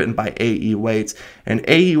said, it's written by A.E. Waits. And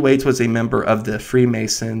A.E. Waits was a member of the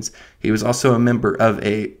Freemasons. He was also a member of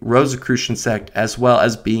a Rosicrucian sect, as well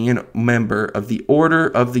as being a member of the Order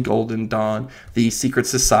of the Golden Dawn, the secret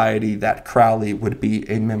society that Crowley would be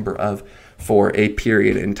a member of for a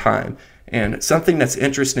period in time. And something that's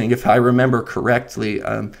interesting, if I remember correctly,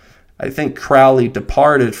 I think Crowley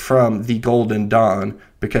departed from the Golden Dawn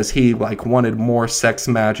because he wanted more sex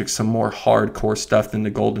magic, some more hardcore stuff than the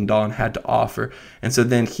Golden Dawn had to offer. And so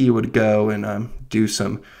then he would go and do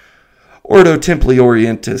some Ordo Templi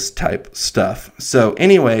Orientis type stuff. So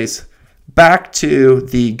anyways, back to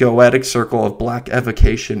the goetic circle of black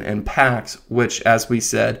evocation and pacts, which, as we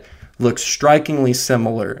said, looks strikingly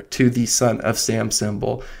similar to the Son of Sam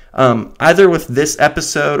symbol. Either with this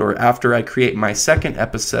episode or after I create my second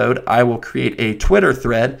episode, I will create a Twitter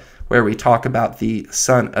thread where we talk about the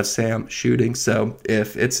Son of Sam shooting. So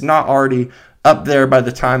if it's not already up there by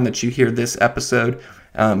the time that you hear this episode,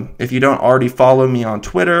 if you don't already follow me on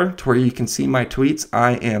Twitter to where you can see my tweets,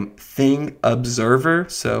 I am Thing Observer,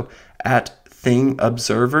 so at Thing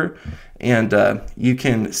Observer. And you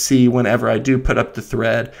can see whenever I do put up the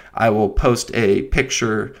thread, I will post a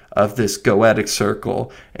picture of this goetic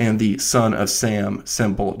circle and the Son of Sam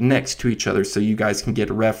symbol next to each other so you guys can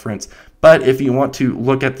get a reference. But if you want to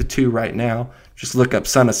look at the two right now, just look up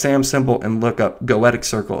Son of Sam symbol and look up goetic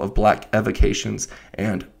circle of black evocations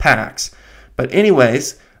and pacts. But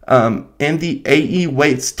anyways, in the A.E.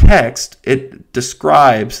 Waite's text, it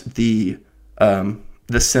describes the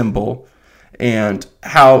symbol and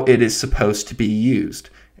how it is supposed to be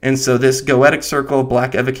used. And so this goetic circle of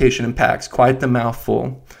black evocation and pacts, quite the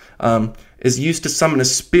mouthful, is used to summon a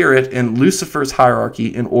spirit in Lucifer's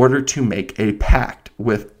hierarchy in order to make a pact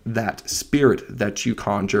with that spirit that you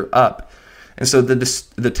conjure up. And so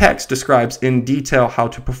the text describes in detail how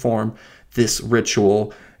to perform this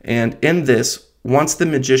ritual. And in this, once the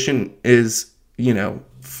magician is,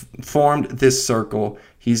 formed this circle,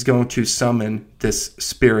 he's going to summon this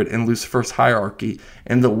spirit in Lucifer's hierarchy.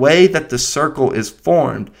 And the way that the circle is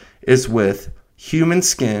formed is with human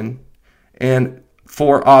skin, and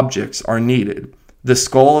 4 objects are needed: the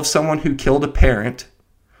skull of someone who killed a parent,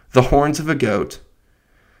 the horns of a goat,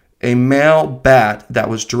 a male bat that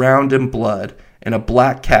was drowned in blood, and a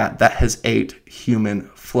black cat that has ate human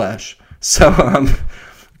flesh. So,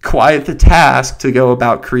 quite the task to go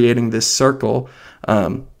about creating this circle,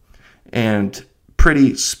 and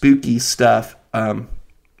pretty spooky stuff,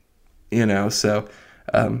 so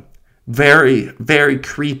very, very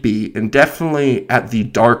creepy, and definitely at the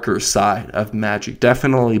darker side of magic,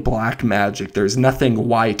 definitely black magic. There's nothing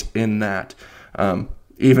white in that,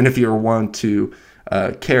 even if you're one to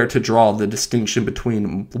care to draw the distinction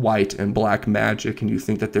between white and black magic, and you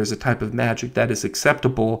think that there's a type of magic that is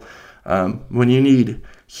acceptable, when you need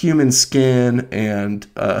human skin and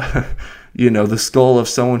the skull of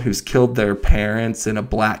someone who's killed their parents and a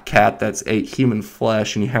black cat that's ate human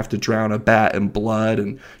flesh, and you have to drown a bat in blood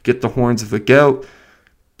and get the horns of a goat.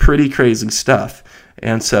 Pretty crazy stuff.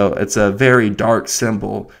 And so it's a very dark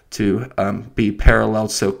symbol to be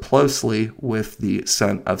paralleled so closely with the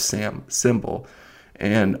Son of Sam symbol.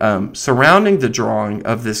 And surrounding the drawing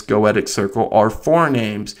of this goetic circle are 4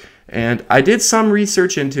 names. And I did some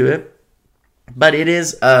research into it, but it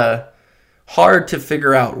is hard to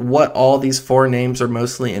figure out what all these 4 names are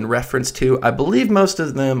mostly in reference to. I believe most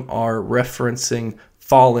of them are referencing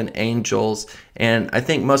fallen angels, and I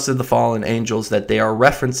think most of the fallen angels that they are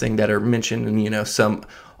referencing that are mentioned in, some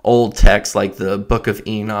old texts like the Book of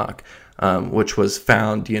Enoch, which was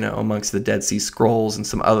found, amongst the Dead Sea Scrolls and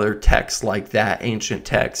some other texts like that, ancient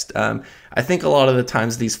text. I think a lot of the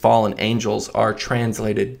times these fallen angels are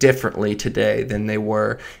translated differently today than they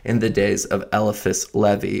were in the days of Eliphas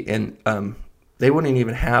Levi, and they wouldn't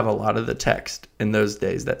even have a lot of the text in those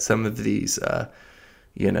days that some of these,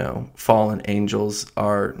 fallen angels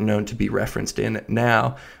are known to be referenced in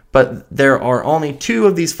now. But there are only 2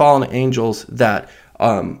 of these fallen angels that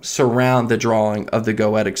surround the drawing of the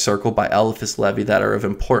goetic circle by Eliphas Levi that are of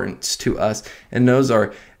importance to us, and those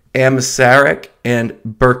are Emissaric and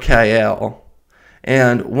Berkowitz.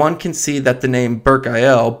 And one can see that the name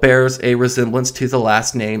Berkowitz bears a resemblance to the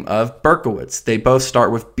last name of Berkowitz. They both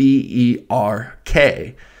start with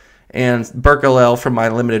B-E-R-K. And Berkowitz, from my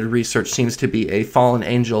limited research, seems to be a fallen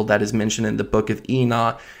angel that is mentioned in the Book of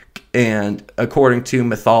Enoch. And according to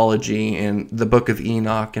mythology in the Book of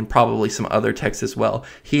Enoch and probably some other texts as well,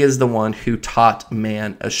 he is the one who taught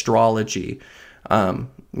man astrology.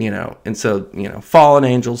 And so, fallen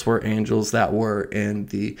angels were angels that were in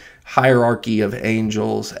the hierarchy of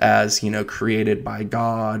angels as, created by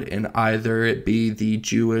God, and either it be the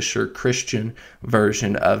Jewish or Christian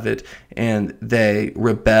version of it, and they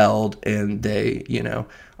rebelled, and they,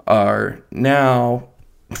 are now,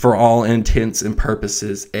 for all intents and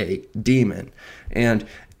purposes, a demon. And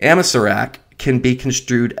Emissaric can be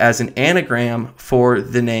construed as an anagram for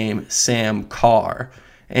the name Sam Carr.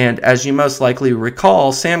 And as you most likely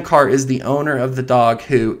recall, Sam Carr is the owner of the dog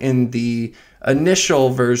who, in the initial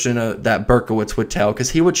version that Berkowitz would tell,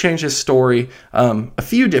 because he would change his story a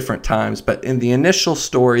few different times, but in the initial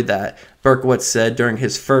story that Berkowitz said during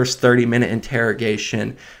his first 30-minute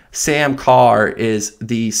interrogation, Sam Carr is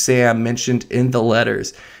the Sam mentioned in the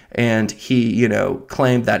letters. And he,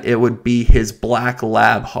 claimed that it would be his black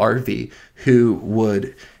lab Harvey who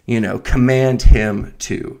would, command him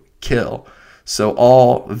to kill. So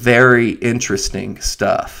all very interesting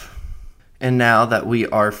stuff. And now that we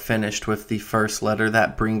are finished with the first letter,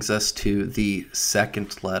 that brings us to the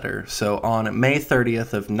second letter. So on May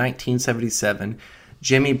 30th of 1977,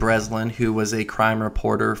 Jimmy Breslin, who was a crime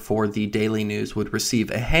reporter for the Daily News, would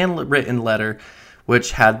receive a handwritten letter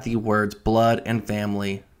which had the words blood and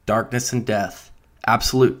family, darkness and death,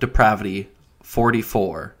 absolute depravity,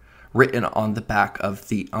 44, written on the back of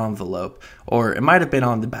the envelope, or it might have been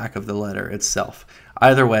on the back of the letter itself.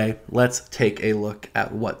 Either way, let's take a look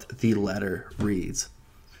at what the letter reads.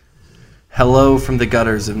 Hello from the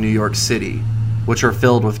gutters of New York City, which are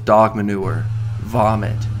filled with dog manure,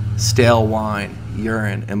 vomit, stale wine,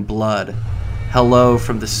 urine, and blood. Hello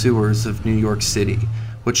from the sewers of New York City,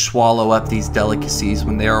 which swallow up these delicacies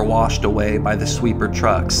when they are washed away by the sweeper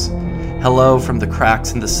trucks. Hello from the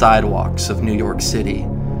cracks in the sidewalks of New York City,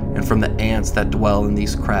 and from the ants that dwell in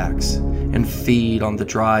these cracks, and feed on the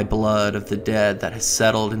dry blood of the dead that has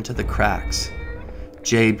settled into the cracks.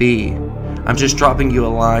 JB, I'm just dropping you a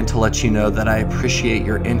line to let you know that I appreciate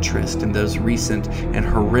your interest in those recent and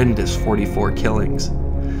horrendous 44 killings.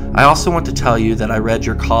 I also want to tell you that I read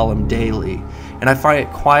your column daily, and I find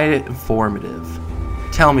it quite informative.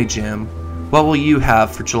 Tell me, Jim, what will you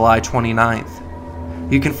have for July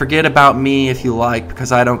 29th? You can forget about me if you like,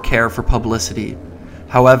 because I don't care for publicity.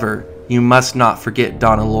 However, you must not forget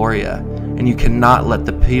Donna Loria, and you cannot let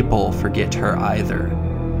the people forget her either.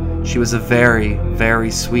 She was a very,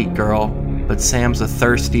 very sweet girl, but Sam's a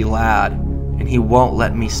thirsty lad, and he won't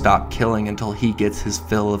let me stop killing until he gets his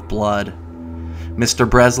fill of blood. Mr.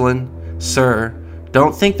 Breslin, sir,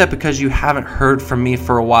 don't think that because you haven't heard from me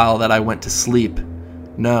for a while that I went to sleep.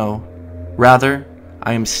 No, rather,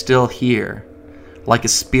 I am still here, like a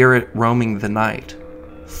spirit roaming the night,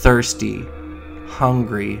 thirsty,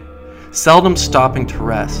 hungry, seldom stopping to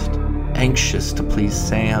rest, anxious to please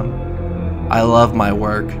Sam. I love my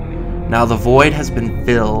work. Now the void has been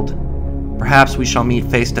filled. Perhaps we shall meet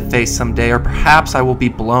face to face someday, or perhaps I will be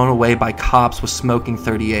blown away by cops with smoking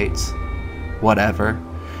 38s. Whatever.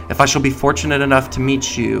 If I shall be fortunate enough to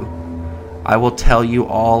meet you, I will tell you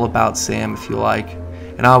all about Sam if you like,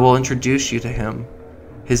 and I will introduce you to him.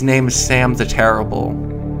 His name is Sam the Terrible.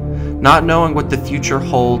 Not knowing what the future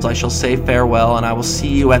holds, I shall say farewell, and I will see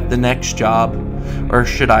you at the next job. Or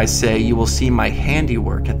should I say, you will see my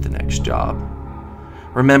handiwork at the next job.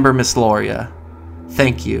 Remember, Miss Loria.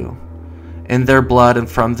 Thank you. In their blood and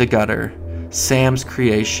from the gutter, Sam's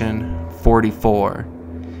Creation, 44.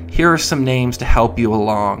 Here are some names to help you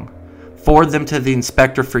along. Forward them to the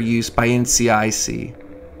inspector for use by NCIC.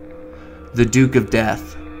 The Duke of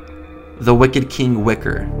Death. The Wicked King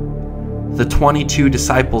Wicker. The 22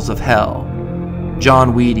 Disciples of Hell.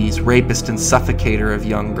 John Wheaties, rapist and suffocator of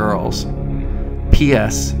young girls.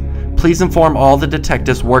 P.S. Please inform all the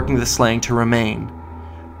detectives working the slaying to remain.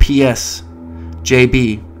 P.S.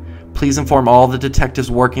 J.B. Please inform all the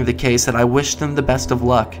detectives working the case that I wish them the best of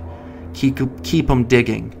luck. Keep 'em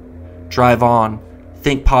digging. Drive on.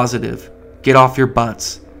 Think positive. Get off your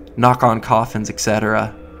butts. Knock on coffins,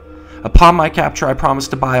 etc. Upon my capture, I promise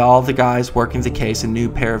to buy all the guys working the case a new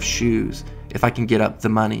pair of shoes if I can get up the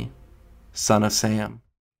money. Son of Sam.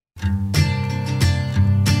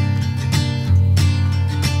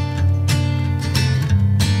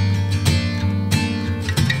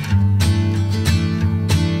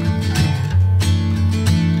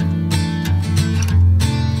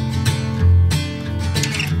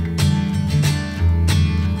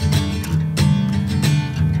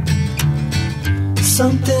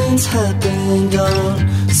 Something's happened, don't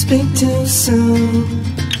speak too soon.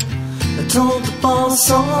 I told the boss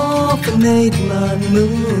off and made my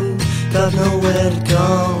move. Got nowhere to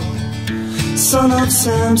go. Son of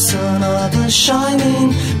Sam, son of the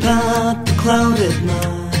shining path, the clouded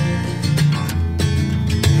night.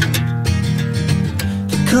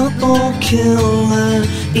 The couple killer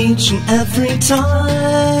each and every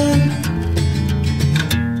time.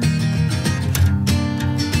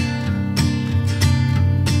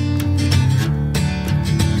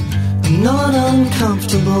 Not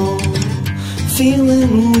uncomfortable,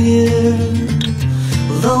 feeling weird.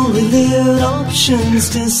 Lonely lit options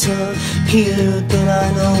disappeared, but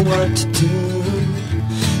I know what to do.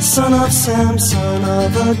 Son of Sam, son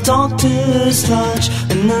of a doctor's touch,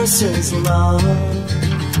 a nurse's love.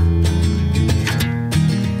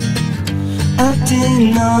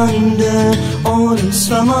 Acting under orders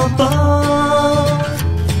from above.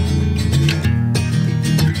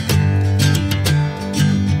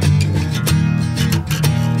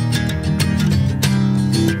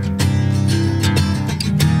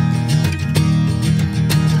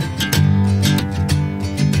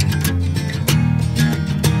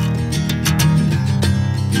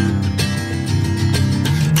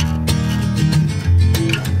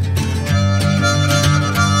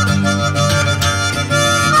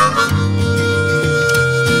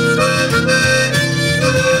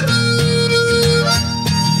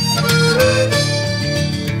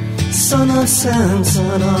 Sam,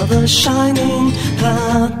 son of the shining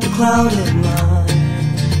path, the clouded night.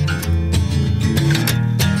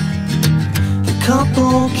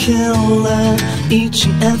 couple killer each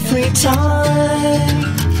and every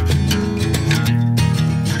time.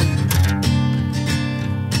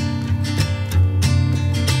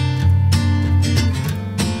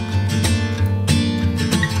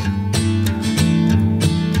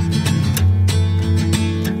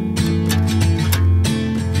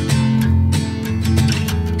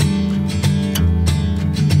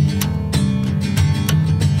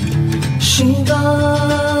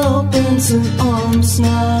 Her arms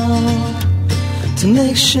now to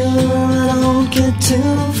make sure I don't get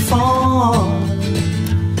too far.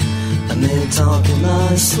 I may talk in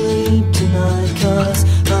my sleep tonight, 'cause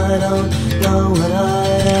I don't know what I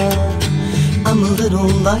am. I'm a little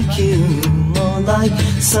like you, more like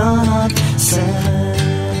Son of Sam.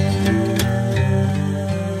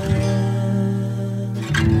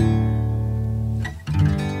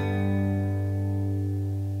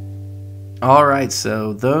 All right,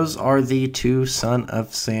 so those are the two Son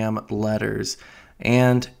of Sam letters.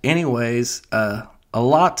 And anyways, a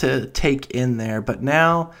lot to take in there, but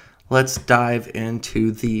now let's dive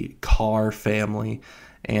into the Carr family.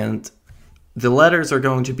 And the letters are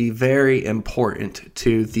going to be very important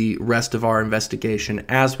to the rest of our investigation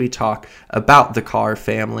as we talk about the Carr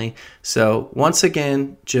family. So once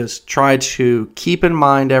again, just try to keep in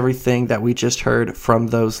mind everything that we just heard from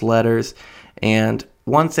those letters. And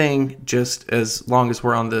one thing, just as long as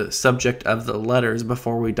we're on the subject of the letters,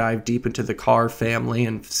 before we dive deep into the Carr family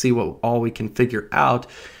and see what all we can figure out,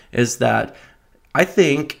 is that I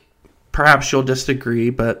think, perhaps you'll disagree,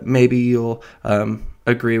 but maybe you'll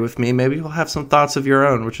agree with me, maybe you'll have some thoughts of your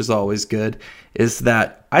own, which is always good, is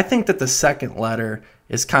that I think that the second letter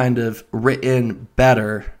is kind of written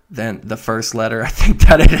better than the first letter. I think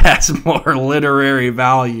that it has more literary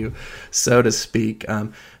value, so to speak.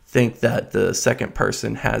 Think that the second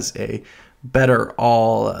person has a better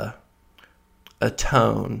a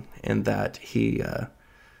tone, in that he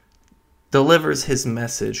delivers his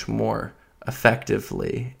message more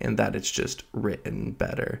effectively, in that it's just written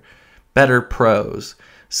better prose.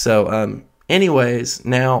 So anyways,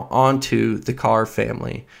 now on to the Carr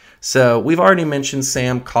family. So we've already mentioned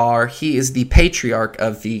Sam Carr. He is the patriarch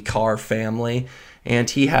of the Carr family. And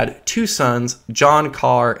he had two sons, John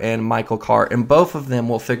Carr and Michael Carr, and both of them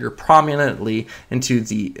will figure prominently into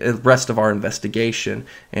the rest of our investigation,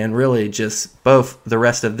 and really just both the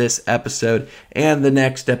rest of this episode and the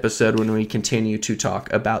next episode when we continue to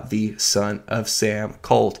talk about the Son of Sam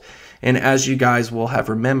cult. And as you guys will have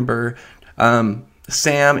remembered,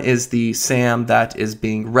 Sam is the Sam that is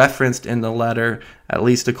being referenced in the letter, at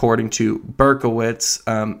least according to Berkowitz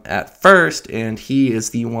at first, and he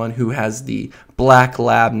is the one who has the black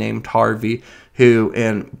lab named Harvey, who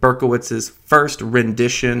in Berkowitz's first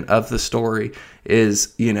rendition of the story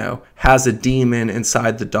is, has a demon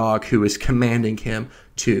inside the dog who is commanding him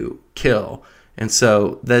to kill. And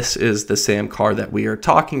so this is the Sam Carr that we are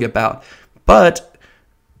talking about. But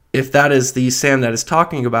if that is the Sam that is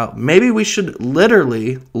talking about, maybe we should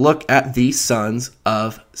literally look at the sons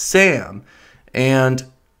of Sam. And,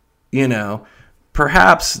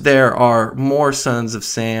 perhaps there are more sons of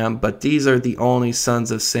Sam, but these are the only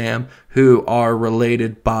sons of Sam who are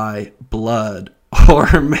related by blood.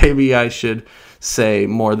 Or maybe I should say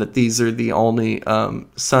more that these are the only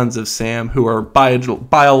sons of Sam who are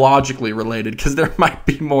biologically related, because there might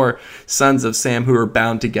be more sons of Sam who are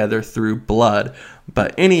bound together through blood.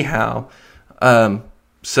 But anyhow,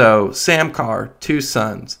 so Sam Carr, two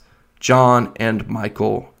sons, John and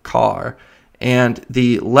Michael Carr. And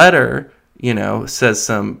the letter, says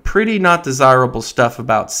some pretty not desirable stuff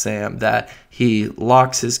about Sam, that he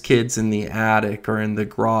locks his kids in the attic or in the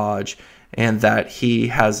garage, and that he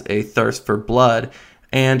has a thirst for blood.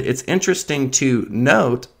 And it's interesting to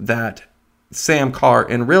note that Sam Carr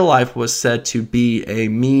in real life was said to be a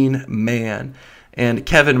mean man. And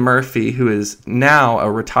Kevin Murphy, who is now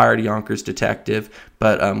a retired Yonkers detective,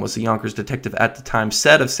 but was a Yonkers detective at the time,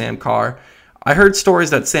 said of Sam Carr, I heard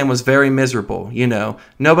stories that Sam was very miserable,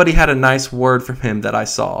 Nobody had a nice word from him that I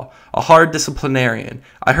saw. A hard disciplinarian.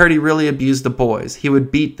 I heard he really abused the boys. He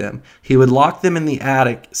would beat them. He would lock them in the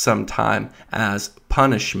attic sometime as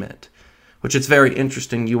punishment. Which is very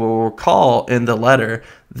interesting. You will recall in the letter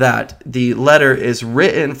that the letter is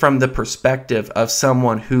written from the perspective of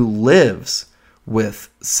someone who lives with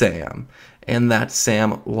Sam, and that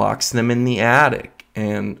Sam locks them in the attic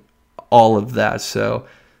and all of that. So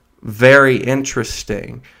very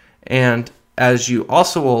interesting. And as you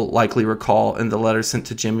also will likely recall in the letter sent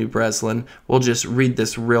to Jimmy Breslin, we'll just read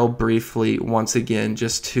this real briefly once again,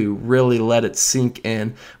 just to really let it sink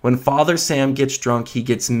in. When Father Sam gets drunk, he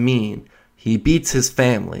gets mean. He beats his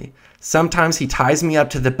family. Sometimes he ties me up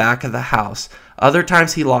to the back of the house. Other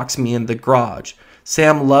times he locks me in the garage.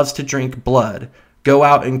 Sam loves to drink blood. Go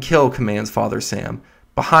out and kill, commands Father Sam.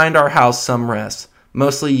 Behind our house some rest,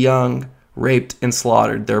 mostly young, raped and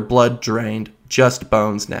slaughtered, their blood drained, just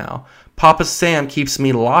bones now. Papa Sam keeps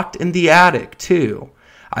me locked in the attic, too.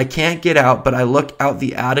 I can't get out, but I look out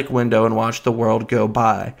the attic window and watch the world go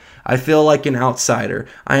by. I feel like an outsider.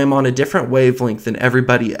 I am on a different wavelength than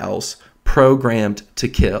everybody else, programmed to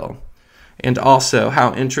kill. And also,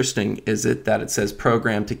 how interesting is it that it says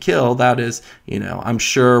programmed to kill? That is, I'm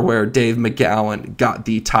sure where Dave McGowan got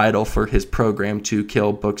the title for his Program to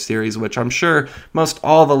Kill book series, which I'm sure most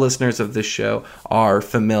all the listeners of this show are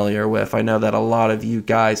familiar with. I know that a lot of you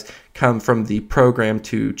guys come from the Program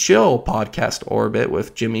to Chill podcast orbit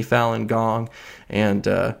with Jimmy Fallon Gong. And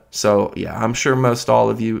I'm sure most all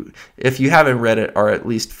of you, if you haven't read it, are at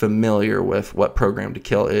least familiar with what Program to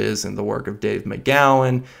Kill is and the work of Dave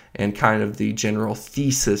McGowan and kind of the general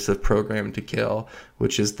thesis of Program to Kill,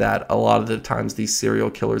 which is that a lot of the times these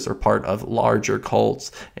serial killers are part of larger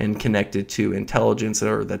cults and connected to intelligence,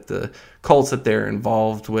 or that the cults that they're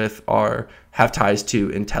involved with have ties to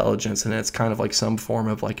intelligence, and it's kind of like some form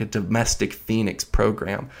of like a domestic phoenix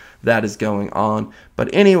program that is going on.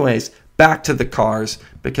 But anyways, back to the Carrs,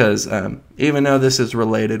 because even though this is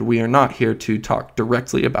related, we are not here to talk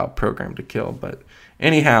directly about Program to Kill. But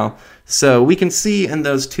anyhow, so we can see in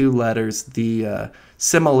those two letters the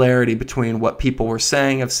similarity between what people were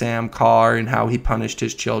saying of Sam Carr and how he punished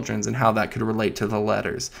his children, and how that could relate to the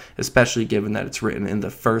letters, especially given that it's written in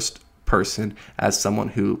the first person as someone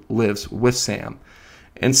who lives with Sam.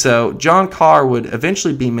 And so John Carr would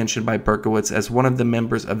eventually be mentioned by Berkowitz as one of the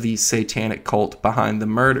members of the satanic cult behind the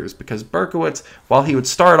murders, because Berkowitz, while he would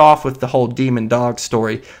start off with the whole demon dog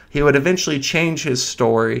story, he would eventually change his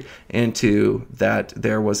story into that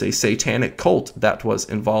there was a satanic cult that was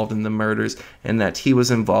involved in the murders, and that he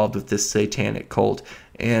was involved with this satanic cult.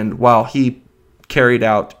 And while he carried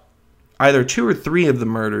out either 2 or 3 of the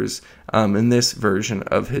murders in this version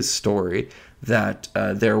of his story, that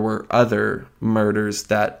there were other murders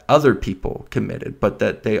that other people committed, but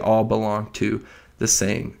that they all belonged to the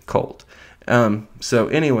same cult. So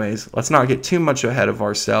anyways, let's not get too much ahead of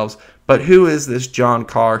ourselves, but who is this John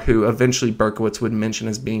Carr who eventually Berkowitz would mention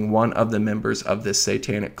as being one of the members of this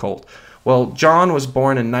satanic cult? Well, John was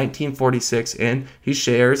born in 1946, and he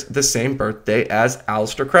shares the same birthday as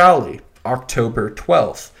Aleister Crowley, October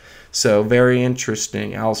 12th. So very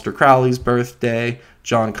interesting. Aleister Crowley's birthday,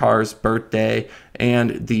 John Carr's birthday,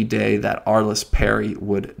 and the day that Arlis Perry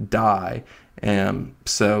would die.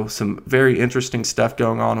 So some very interesting stuff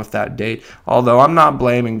going on with that date. Although I'm not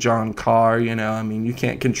blaming John Carr, you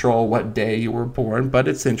can't control what day you were born, but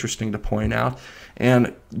it's interesting to point out.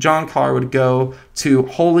 And John Carr would go to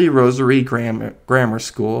Holy Rosary Grammar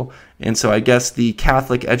School, and so I guess the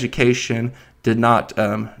Catholic education did not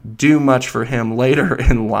do much for him later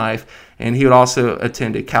in life, and he would also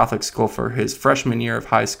attend a Catholic school for his freshman year of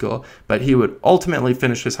high school, but he would ultimately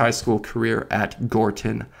finish his high school career at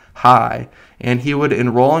Gorton High, and he would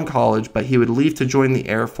enroll in college, but he would leave to join the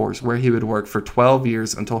Air Force, where he would work for 12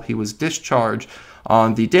 years until he was discharged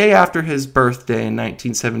on the day after his birthday in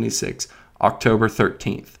 1976, October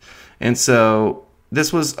 13th. And so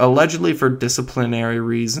this was allegedly for disciplinary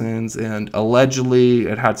reasons, and allegedly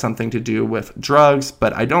it had something to do with drugs,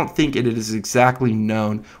 but I don't think it is exactly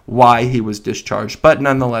known why he was discharged. But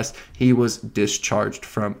nonetheless, he was discharged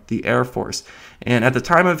from the Air Force. And at the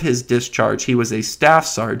time of his discharge, he was a staff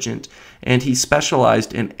sergeant, and he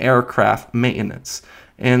specialized in aircraft maintenance.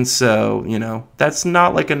 And so, that's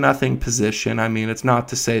not like a nothing position. I mean, it's not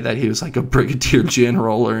to say that he was like a brigadier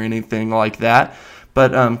general or anything like that.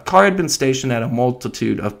 But Carr had been stationed at a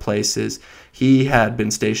multitude of places. He had been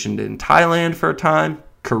stationed in Thailand for a time,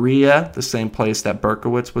 Korea, the same place that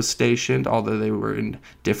Berkowitz was stationed, although they were in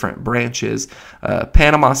different branches,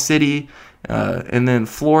 Panama City, and then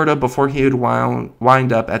Florida, before he would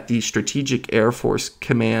wind up at the Strategic Air Force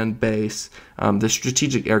Command Base, the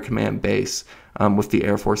Strategic Air Command Base with the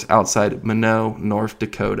Air Force outside Minot, North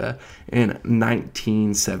Dakota in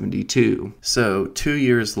 1972. So 2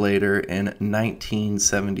 years later, in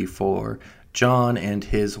 1974, John and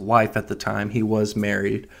his wife at the time, he was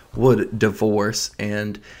married, would divorce,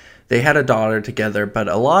 and they had a daughter together. But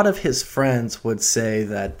a lot of his friends would say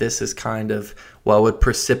that this is kind of what would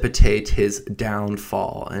precipitate his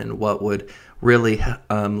downfall and what would really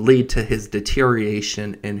lead to his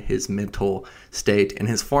deterioration in his mental state. And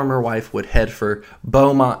his former wife would head for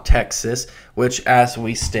Beaumont, Texas, which, as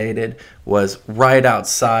we stated, was right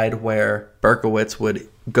outside where Berkowitz would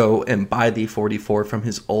go and buy the 44 from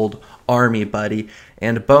his old Army buddy.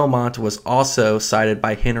 And Beaumont was also cited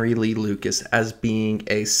by Henry Lee Lucas as being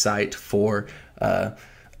a site for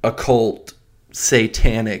occult,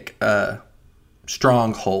 satanic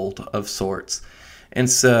stronghold of sorts. And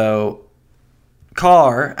so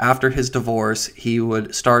Carr, after his divorce, he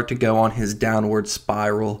would start to go on his downward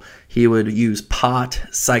spiral. He would use pot,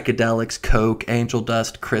 psychedelics, coke, angel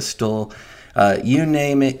dust, crystal, you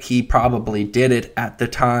name it, he probably did it at the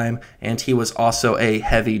time. And he was also a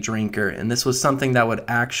heavy drinker. And this was something that would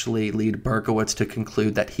actually lead Berkowitz to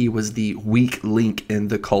conclude that he was the weak link in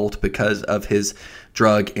the cult because of his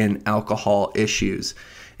drug and alcohol issues.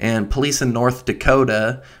 And police in North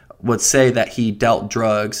Dakota would say that he dealt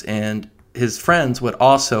drugs, and his friends would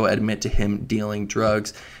also admit to him dealing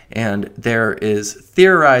drugs. And there is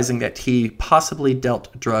theorizing that he possibly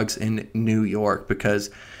dealt drugs in New York because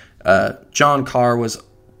John Carr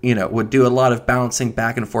would do a lot of bouncing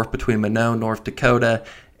back and forth between Minot, North Dakota,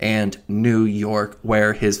 and New York,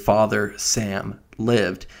 where his father, Sam,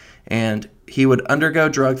 lived. And he would undergo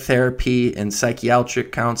drug therapy and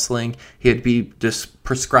psychiatric counseling. He'd be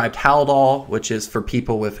prescribed Haldol, which is for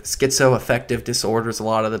people with schizoaffective disorders, a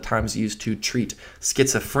lot of the times used to treat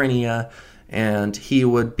schizophrenia. And he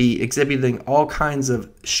would be exhibiting all kinds of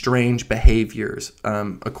strange behaviors,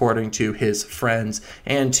 according to his friends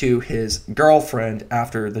and to his girlfriend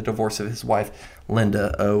after the divorce of his wife,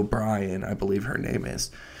 Linda O'Brien, I believe her name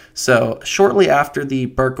is. So shortly after the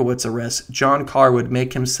Berkowitz arrest, John Carr would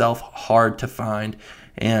make himself hard to find,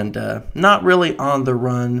 and not really on the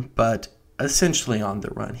run, but essentially on the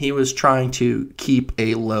run. He was trying to keep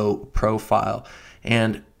a low profile,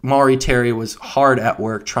 and Maury Terry was hard at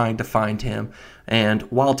work trying to find him. And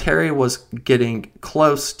while Terry was getting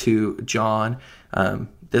close to John,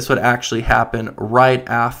 this would actually happen right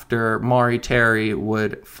after Maury Terry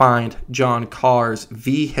would find John Carr's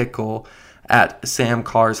vehicle at Sam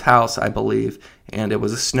Carr's house, I believe. And it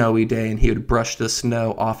was a snowy day, and he would brush the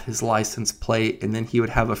snow off his license plate, and then he would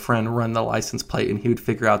have a friend run the license plate, and he would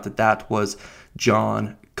figure out that that was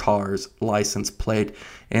John Carr's license plate.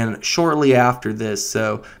 And shortly after this,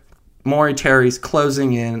 so Maury Terry's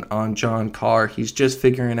closing in on John Carr. He's just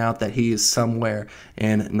figuring out that he is somewhere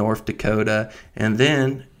in North Dakota. And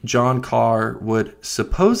then John Carr would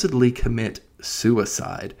supposedly commit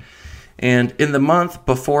suicide. And in the month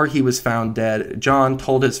before he was found dead, John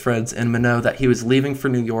told his friends in Minot that he was leaving for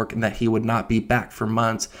New York and that he would not be back for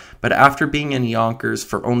months. But after being in Yonkers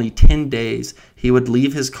for only 10 days, he would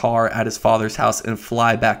leave his car at his father's house and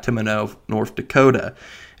fly back to Minot, North Dakota.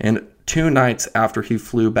 And 2 nights after he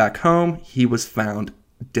flew back home, he was found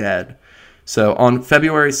dead. So on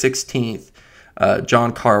February 16th,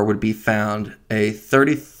 John Carr would be found. A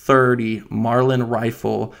 .30-30 Marlin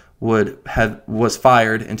rifle was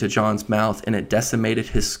fired into John's mouth, and it decimated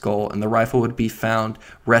his skull, and the rifle would be found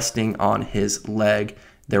resting on his leg.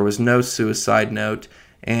 There was no suicide note,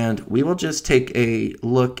 and we will just take a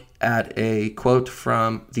look at a quote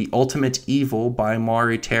from The Ultimate Evil by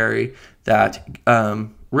Maury Terry that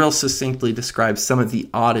real succinctly describes some of the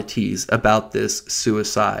oddities about this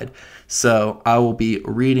suicide. So I will be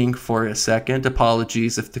reading for a second.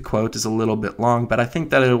 Apologies if the quote is a little bit long, but I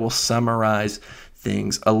think that it will summarize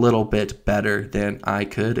things a little bit better than I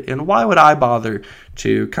could. And why would I bother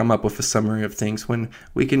to come up with a summary of things when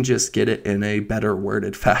we can just get it in a better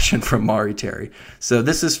worded fashion from Maury Terry? So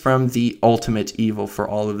this is from The Ultimate Evil for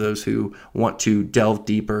all of those who want to delve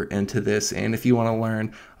deeper into this. And if you want to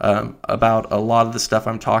learn about a lot of the stuff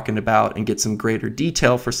I'm talking about and get some greater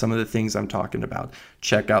detail for some of the things I'm talking about,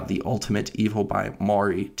 check out The Ultimate Evil by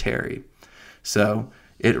Maury Terry. So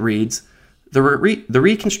it reads, The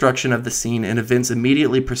reconstruction of the scene and events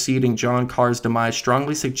immediately preceding John Carr's demise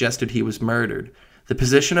strongly suggested he was murdered. The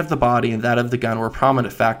position of the body and that of the gun were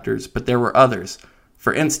prominent factors, but there were others.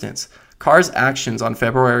 For instance, Carr's actions on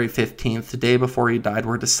February 15th, the day before he died,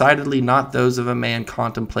 were decidedly not those of a man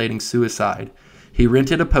contemplating suicide. He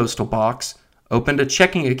rented a postal box, opened a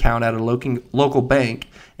checking account at a local bank,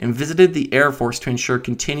 and visited the Air Force to ensure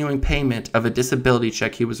continuing payment of a disability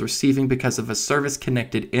check he was receiving because of a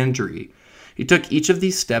service-connected injury. He took each of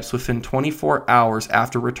these steps within 24 hours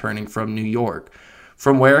after returning from New York,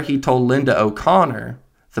 from where he told Linda O'Connor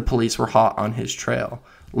the police were hot on his trail.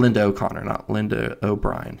 Linda O'Connor, not Linda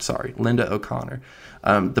O'Brien. Sorry, Linda O'Connor.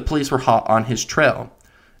 The police were hot on his trail.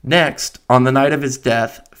 Next, on the night of his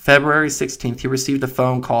death, February 16th, he received a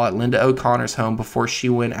phone call at Linda O'Connor's home before she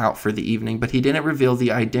went out for the evening, but he didn't reveal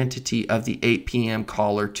the identity of the 8 p.m.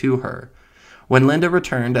 caller to her. When Linda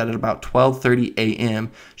returned at about 12:30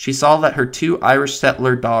 a.m., she saw that her 2 Irish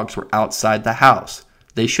settler dogs were outside the house.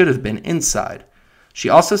 They should have been inside. She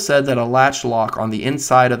also said that a latch lock on the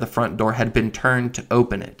inside of the front door had been turned to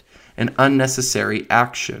open it, an unnecessary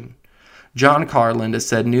action. John Carr, Linda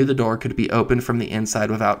said, knew the door could be opened from the inside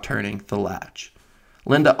without turning the latch.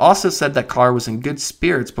 Linda also said that Carr was in good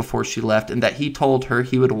spirits before she left and that he told her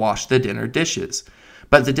he would wash the dinner dishes.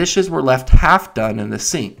 But the dishes were left half done in the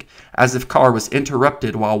sink, as if Carr was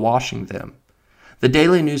interrupted while washing them. The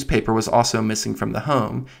daily newspaper was also missing from the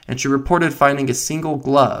home, and she reported finding a single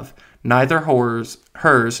glove, neither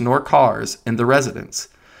hers nor Carr's, in the residence.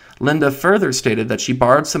 Linda further stated that she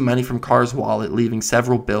borrowed some money from Carr's wallet, leaving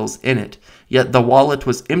several bills in it, yet the wallet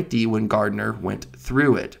was empty when Gardner went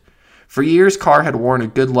through it. For years, Carr had worn a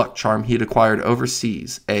good luck charm he had acquired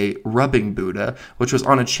overseas, a rubbing Buddha, which was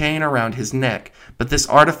on a chain around his neck, but this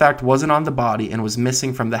artifact wasn't on the body and was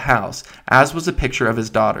missing from the house, as was a picture of his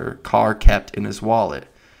daughter Carr kept in his wallet.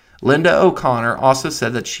 Linda O'Connor also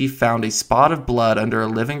said that she found a spot of blood under a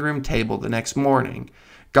living room table the next morning.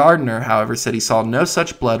 Gardner, however, said he saw no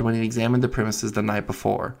such blood when he examined the premises the night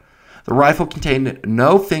before. The rifle contained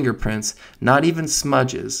no fingerprints, not even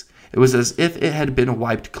smudges. It was as if it had been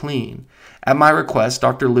wiped clean. At my request,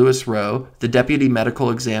 Dr. Lewis Rowe, the deputy medical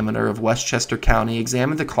examiner of Westchester County,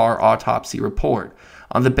 examined the Carr autopsy report.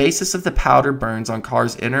 On the basis of the powder burns on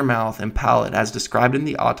Carr's inner mouth and palate as described in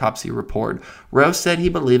the autopsy report, Rowe said he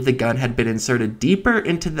believed the gun had been inserted deeper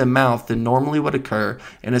into the mouth than normally would occur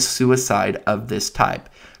in a suicide of this type.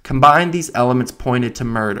 Combined, these elements pointed to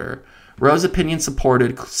murder. Rowe's opinion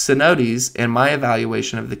supported Sinodi's and my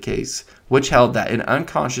evaluation of the case, which held that an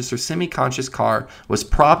unconscious or semi-conscious Carr was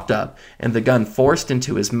propped up and the gun forced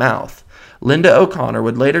into his mouth. Linda O'Connor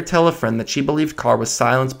would later tell a friend that she believed Carr was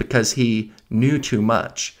silenced because he knew too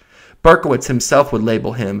much. Berkowitz himself would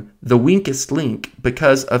label him the weakest link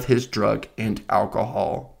because of his drug and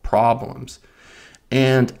alcohol problems.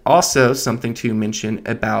 And also something to mention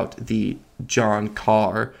about the John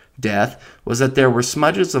Carr death was that there were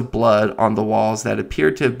smudges of blood on the walls that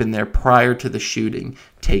appeared to have been there prior to the shooting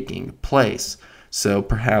taking place. So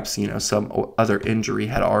perhaps, some other injury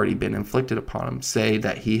had already been inflicted upon him. Say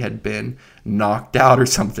that he had been knocked out or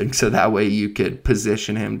something, so that way you could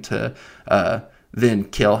position him to then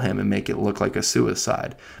kill him and make it look like a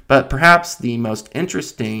suicide. But perhaps the most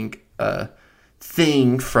interesting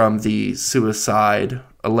thing from the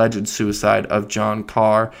alleged suicide of John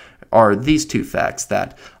Carr are these two facts: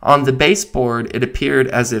 that on the baseboard it appeared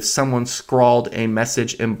as if someone scrawled a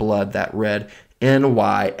message in blood that read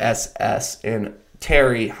NYSS, and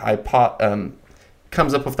Terry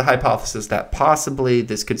comes up with the hypothesis that possibly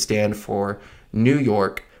this could stand for New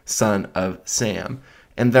York, son of Sam.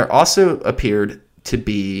 And there also appeared to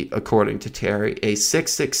be, according to Terry, a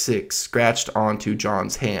 666 scratched onto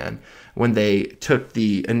John's hand when they took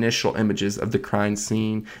the initial images of the crime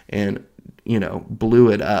scene and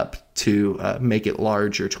blew it up to make it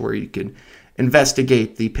larger to where you could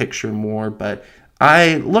investigate the picture more. But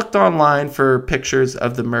I looked online for pictures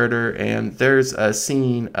of the murder, and there's a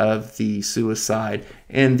scene of the suicide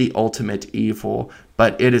in The Ultimate Evil,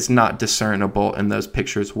 but it is not discernible in those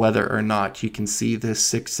pictures whether or not you can see this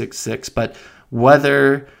 666. But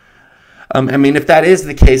whether, if that is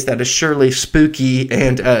the case, that is surely spooky,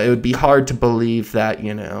 and it would be hard to believe that,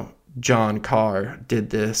 John Carr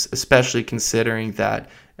did this, especially considering that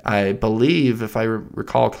I believe, if I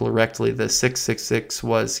recall correctly, the 666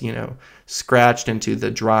 was, scratched into the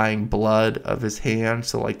drying blood of his hand.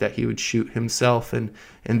 So like that he would shoot himself and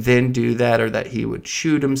then do that, or that he would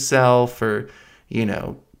shoot himself, or,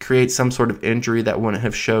 create some sort of injury that wouldn't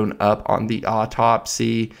have shown up on the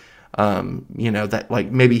autopsy. That like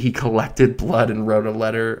maybe he collected blood and wrote a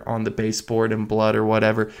letter on the baseboard in blood or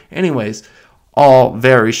whatever. Anyways, all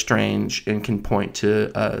very strange and can point to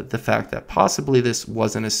the fact that possibly this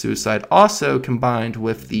wasn't a suicide. Also combined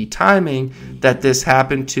with the timing that this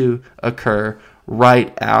happened to occur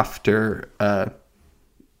right after,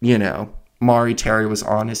 Maury Terry was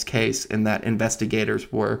on his case, and that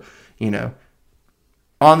investigators were,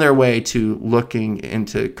 on their way to looking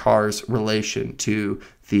into Carr's relation to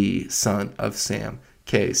the son of Sam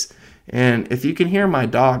case. And if you can hear my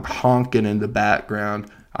dog honking in the background,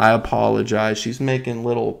 I apologize. She's making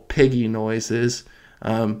little piggy noises.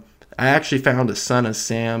 I actually found a Son of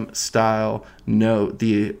Sam style note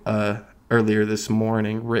earlier this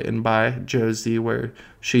morning written by Josie, where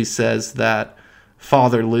she says that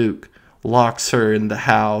Father Luke locks her in the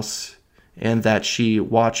house and that she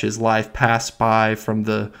watches life pass by from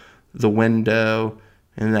the window,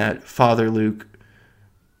 and that Father Luke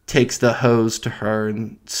takes the hose to her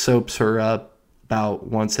and soaps her up about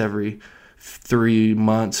once every 3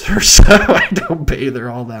 months or so. I don't bathe her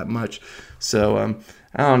all that much. So,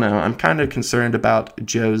 I don't know. I'm kind of concerned about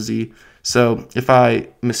Josie. So, if I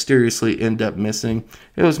mysteriously end up missing,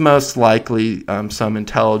 it was most likely some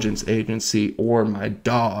intelligence agency or my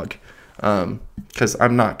dog because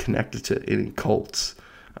I'm not connected to any cults.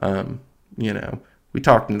 We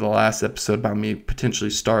talked in the last episode about me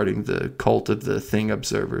potentially starting the cult of the Thing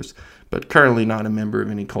Observers, but currently not a member of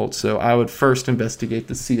any cult. So I would first investigate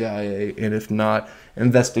the CIA, and if not,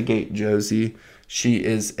 investigate Josie. She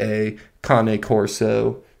is a Cane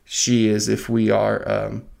Corso. She is, if we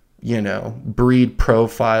are, breed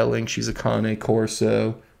profiling, she's a Cane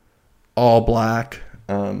Corso, all black,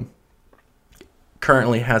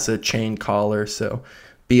 currently has a chain collar, so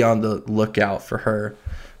be on the lookout for her.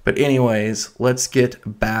 But anyways, let's get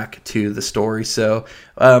back to the story. So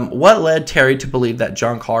what led Terry to believe that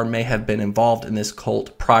John Carr may have been involved in this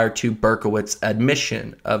cult prior to Berkowitz's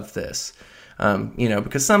admission of this?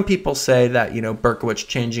 Because some people say that, Berkowitz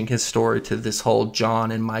changing his story to this whole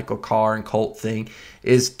John and Michael Carr and cult thing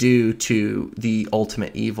is due to the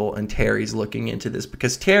ultimate evil, and Terry's looking into this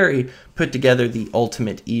because Terry put together the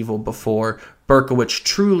ultimate evil before Berkowitz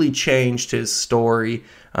truly changed his story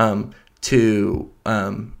to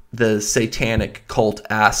the satanic cult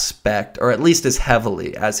aspect, or at least as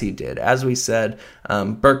heavily as he did. As we said,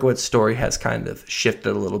 Berkowitz's story has kind of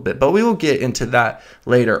shifted a little bit, but we will get into that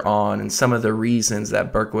later on and some of the reasons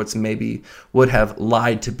that Berkowitz maybe would have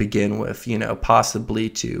lied to begin with, possibly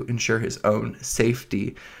to ensure his own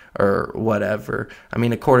safety or whatever. I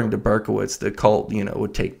mean, according to Berkowitz, the cult,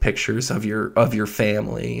 would take pictures of your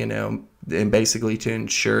family, and basically to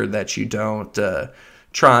ensure that you don't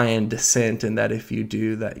try and dissent, and that if you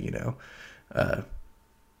do that,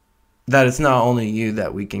 that it's not only you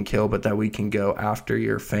that we can kill, but that we can go after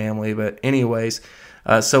your family. But anyways,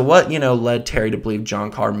 so what, led Terry to believe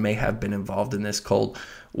John Carr may have been involved in this cult?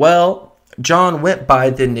 Well, John went by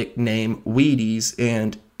the nickname Wheaties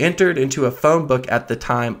and entered into a phone book at the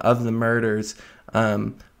time of the murders,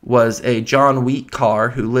 was a John Wheat Carr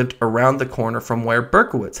who lived around the corner from where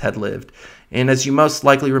Berkowitz had lived. And as you most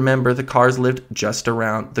likely remember, the Carrs lived just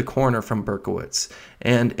around the corner from Berkowitz.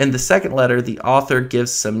 And in the second letter, the author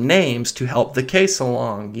gives some names to help the case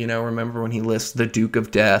along. Remember when he lists the Duke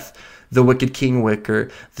of Death, the Wicked King Wicker,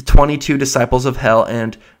 the 22 Disciples of Hell,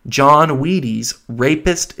 and John Wheaties,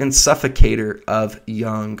 rapist and suffocator of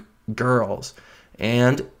young girls.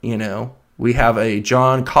 And, we have a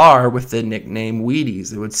John Carr with the nickname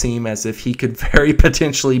Wheaties. It would seem as if he could very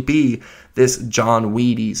potentially be this John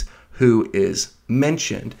Wheaties who is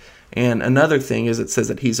mentioned. And another thing is it says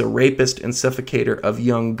that he's a rapist and suffocator of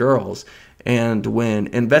young girls. And when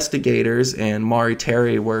investigators and Maury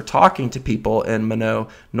Terry were talking to people in Minot,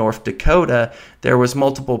 North Dakota, there was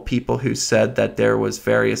multiple people who said that there was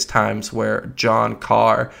various times where John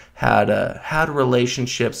Carr had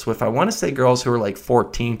relationships with, I want to say, girls who were like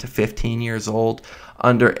 14 to 15 years old,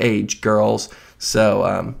 underage girls.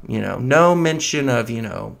 So, no mention of,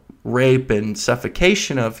 rape and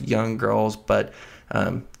suffocation of young girls, but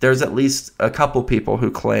there's at least a couple people who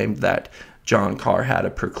claimed that John Carr had a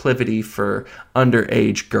proclivity for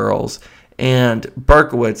underage girls. And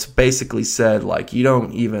Berkowitz basically said, you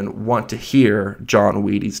don't even want to hear John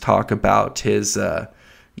Wheaties talk about his,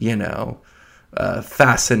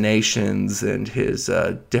 fascinations and his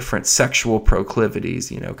different sexual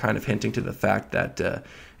proclivities, kind of hinting to the fact that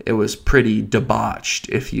it was pretty debauched,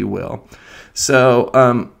 if you will.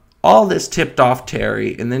 So all this tipped off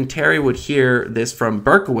Terry, and then Terry would hear this from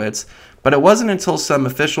Berkowitz. But it wasn't until some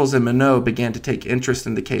officials in Minot began to take interest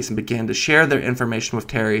in the case and began to share their information with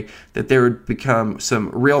Terry that there would become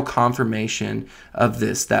some real confirmation of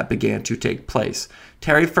this that began to take place.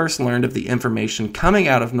 Terry first learned of the information coming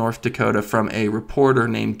out of North Dakota from a reporter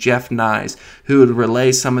named Jeff Nyes, who would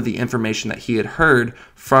relay some of the information that he had heard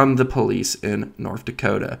from the police in North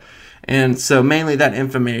Dakota. And so mainly that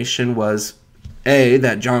information was A,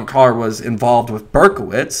 that John Carr was involved with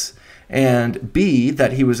Berkowitz, and B,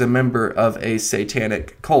 that he was a member of a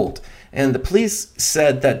satanic cult. And the police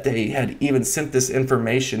said that they had even sent this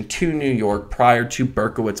information to New York prior to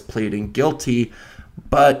Berkowitz pleading guilty,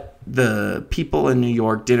 but the people in New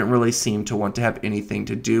York didn't really seem to want to have anything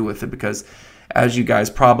to do with it because, as you guys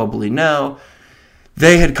probably know,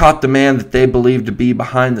 they had caught the man that they believed to be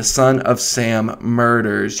behind the Son of Sam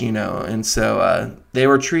murders, and so they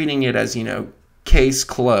were treating it as, case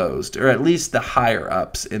closed, or at least the higher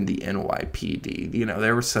ups in the NYPD.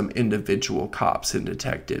 There were some individual cops and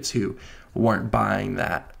detectives who weren't buying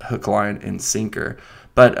that hook, line, and sinker.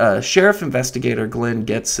 But Sheriff Investigator Glenn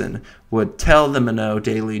Getson would tell the Minot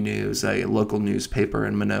Daily News, a local newspaper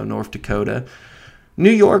in Minot, North Dakota, New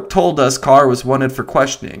York told us Carr was wanted for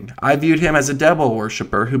questioning. I viewed him as a devil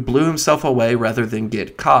worshiper who blew himself away rather than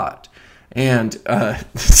get caught. And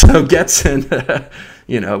so Getson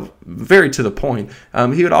very to the point.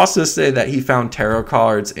 He would also say that he found tarot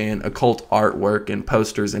cards and occult artwork and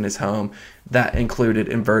posters in his home that included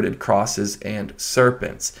inverted crosses and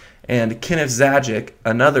serpents. And Kenneth Zajic,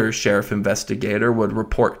 another sheriff investigator, would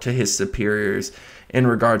report to his superiors in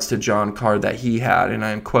regards to John Carr that he had, and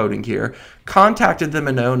I'm quoting here, contacted the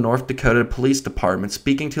Minot, North Dakota Police Department,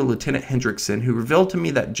 speaking to Lieutenant Hendrickson, who revealed to me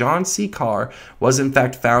that John C. Carr was in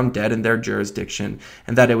fact found dead in their jurisdiction,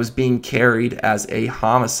 and that it was being carried as a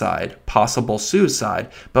homicide, possible suicide,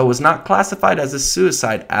 but was not classified as a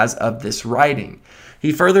suicide as of this writing.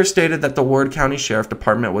 He further stated that the Ward County Sheriff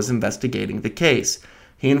Department was investigating the case.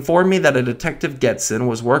 He informed me that a Detective Getson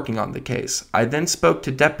was working on the case. I then spoke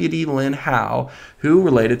to Deputy Lynn Howe, who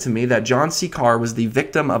related to me that John C. Carr was the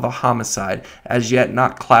victim of a homicide, as yet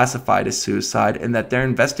not classified as suicide, and that their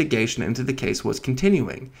investigation into the case was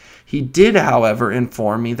continuing. He did, however,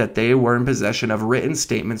 inform me that they were in possession of written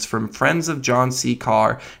statements from friends of John C.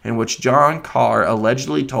 Carr, in which John Carr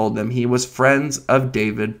allegedly told them he was friends of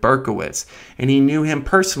David Berkowitz, and he knew him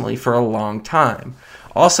personally for a long time.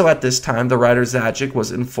 Also at this time, the writer Zajic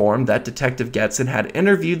was informed that Detective Getson had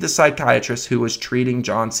interviewed the psychiatrist who was treating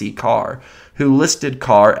John C. Carr, who listed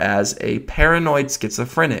Carr as a paranoid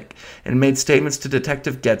schizophrenic, and made statements to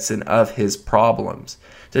Detective Getson of his problems.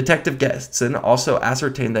 Detective Getson also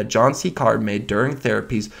ascertained that John C. Carr made during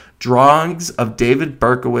therapies drawings of David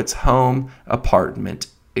Berkowitz's home, apartment,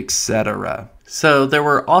 etc. So there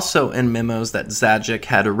were also in memos that Zajic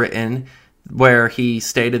had written where he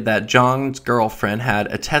stated that John's girlfriend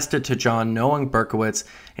had attested to John knowing Berkowitz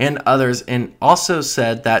and others, and also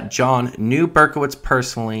said that John knew Berkowitz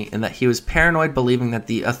personally and that he was paranoid, believing that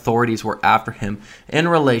the authorities were after him in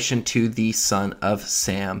relation to the Son of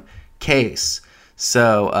Sam case.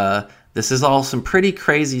 So this is all some pretty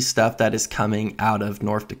crazy stuff that is coming out of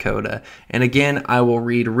North Dakota. And again, I will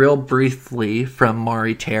read real briefly from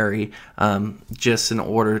Maury Terry, just in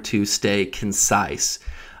order to stay concise.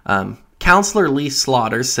 Counselor Lee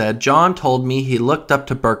Slaughter said, John told me he looked up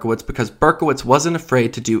to Berkowitz because Berkowitz wasn't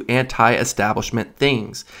afraid to do anti-establishment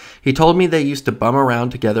things. He told me they used to bum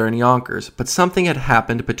around together in Yonkers, but something had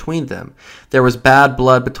happened between them. There was bad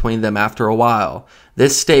blood between them after a while.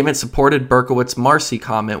 This statement supported Berkowitz's Marcy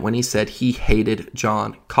comment when he said he hated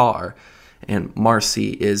John Carr. And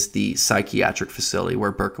Marcy is the psychiatric facility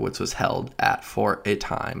where Berkowitz was held at for a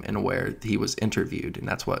time and where he was interviewed. And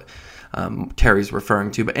that's what Terry's referring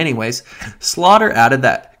to. But anyways, Slaughter added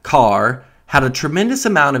that Carr had a tremendous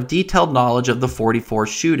amount of detailed knowledge of the 44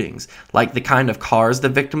 shootings, like the kind of cars the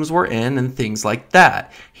victims were in and things like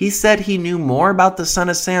that. He said he knew more about the Son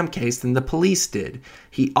of Sam case than the police did.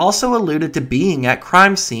 He also alluded to being at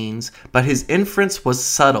crime scenes, but his inference was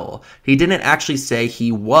subtle. He didn't actually say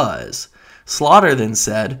he was. Slaughter then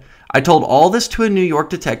said, I told all this to a New York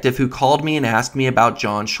detective who called me and asked me about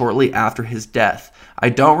John shortly after his death. I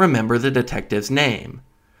don't remember the detective's name.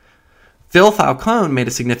 Phil Falcone made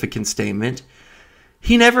a significant statement.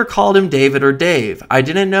 He never called him David or Dave. I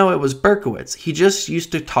didn't know it was Berkowitz. He just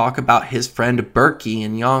used to talk about his friend Berkey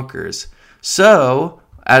in Yonkers. So,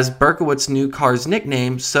 as Berkowitz knew Carr's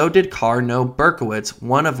nickname, so did Carr know Berkowitz,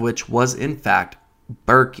 one of which was in fact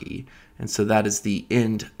Berkey. And so that is the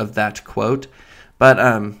end of that quote.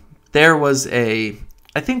 But there was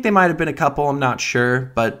I think they might have been a couple, I'm not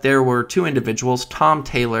sure, but there were two individuals, Tom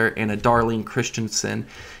Taylor and a Darlene Christensen,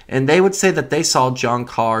 and they would say that they saw John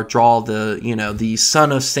Carr draw the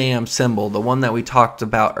Son of Sam symbol, the one that we talked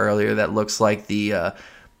about earlier that looks like the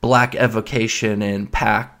Black Evocation and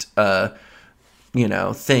Pact,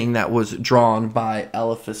 thing that was drawn by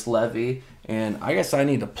Eliphas Levi. And I guess I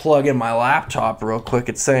need to plug in my laptop real quick.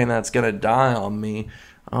 It's saying that's going to die on me.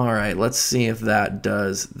 All right, let's see if that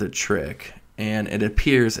does the trick. And it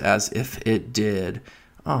appears as if it did.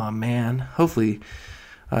 Oh, man. Hopefully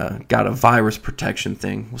got a virus protection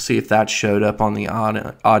thing. We'll see if that showed up on the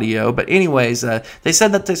audio. But anyways, they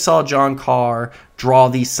said that they saw John Carr draw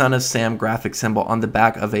the Son of Sam graphic symbol on the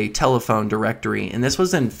back of a telephone directory. And this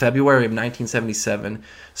was in February of 1977.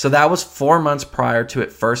 So that was 4 months prior to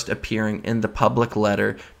it first appearing in the public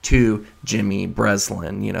letter to Jimmy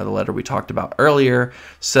Breslin. The letter we talked about earlier.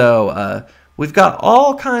 So we've got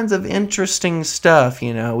all kinds of interesting stuff,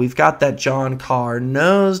 We've got that John Carr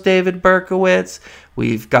knows David Berkowitz.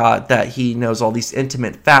 We've got that he knows all these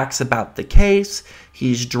intimate facts about the case.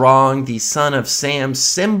 He's drawing the Son of Sam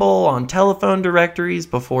symbol on telephone directories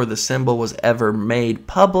before the symbol was ever made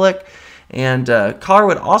public. And Carr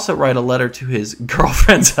would also write a letter to his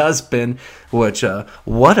girlfriend's husband, which,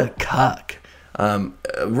 what a cuck.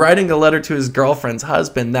 Writing a letter to his girlfriend's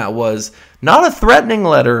husband that was not a threatening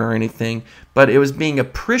letter or anything, but it was being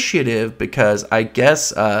appreciative because I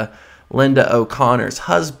guess Linda O'Connor's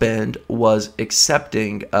husband was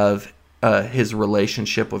accepting of his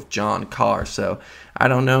relationship with John Carr. So I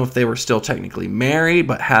don't know if they were still technically married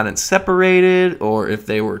but hadn't separated, or if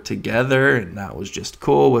they were together and that was just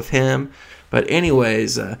cool with him. But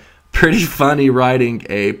anyways, pretty funny writing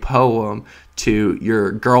a poem to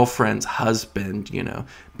your girlfriend's husband,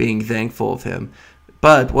 being thankful of him.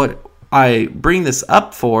 But what I bring this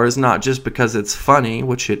up for is not just because it's funny,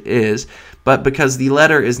 which it is, but because the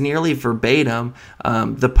letter is nearly verbatim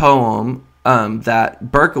the poem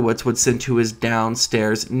that Berkowitz would send to his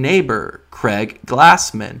downstairs neighbor, Craig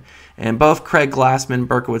Glassman. And both Craig Glassman,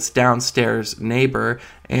 Berkowitz's downstairs neighbor,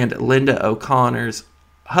 and Linda O'Connor's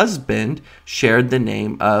husband shared the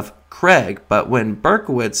name of Craig. But when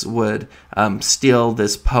Berkowitz would steal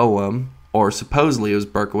this poem, or supposedly it was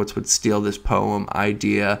Berkowitz would steal this poem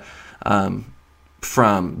idea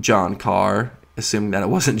from John Carr, assuming that it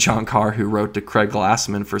wasn't John Carr who wrote to Craig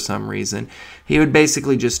Glassman for some reason, he would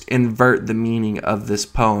basically just invert the meaning of this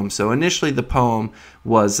poem. So initially the poem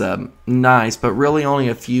was nice, but really only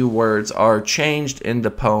a few words are changed in the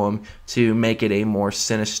poem to make it a more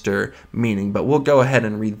sinister meaning. But we'll go ahead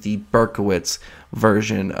and read the Berkowitz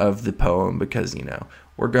version of the poem because,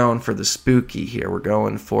 we're going for the spooky here. We're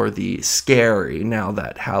going for the scary now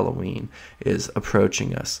that Halloween is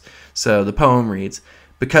approaching us. So the poem reads,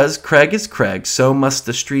 "Because Craig is Craig, so must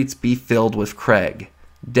the streets be filled with Craig,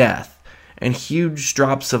 death, and huge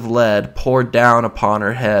drops of lead poured down upon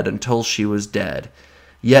her head until she was dead.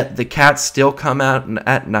 Yet the cats still come out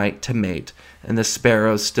at night to mate, and the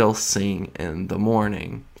sparrows still sing in the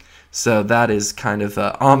morning." So that is kind of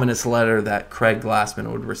an ominous letter that Craig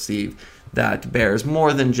Glassman would receive that bears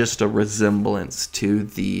more than just a resemblance to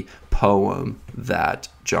the poem that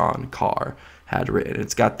John Carr had written.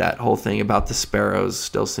 It's got that whole thing about the sparrows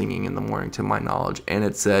still singing in the morning, to my knowledge, and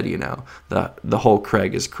it said, the whole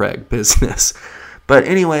Craig is Craig business. But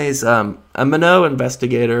anyways, a Minot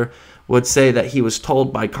investigator would say that he was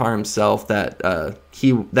told by Carr himself that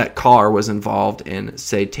that Carr was involved in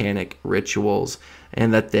satanic rituals,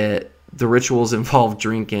 and that the rituals involved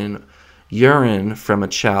drinking urine from a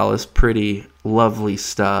chalice, pretty lovely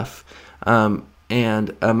stuff.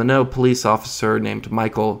 And a Minot police officer named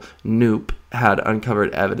Michael Knoop had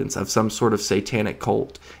uncovered evidence of some sort of satanic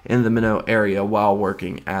cult in the Minot area while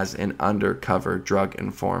working as an undercover drug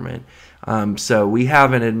informant. So we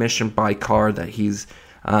have an admission by Carr that he's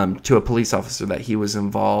to a police officer that he was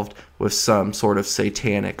involved with some sort of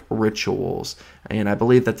satanic rituals. And I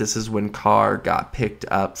believe that this is when Carr got picked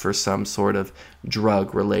up for some sort of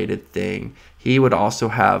drug-related thing. He would also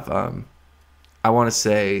have, I want to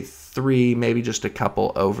say, 3, maybe just a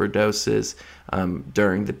couple overdoses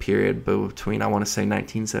during the period between, I want to say,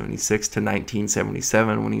 1976 to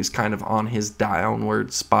 1977, when he was kind of on his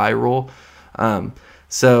downward spiral.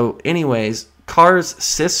 So anyways, Carr's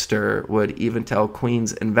sister would even tell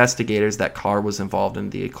Queens investigators that Carr was involved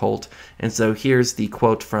in the occult. And so here's the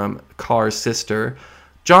quote from Carr's sister.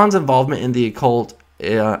 "John's involvement in the occult,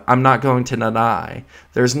 I'm not going to deny.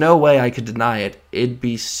 There's no way I could deny it. It'd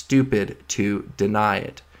be stupid to deny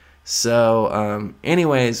it." So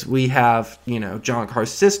anyways, we have, John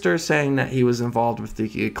Carr's sister saying that he was involved with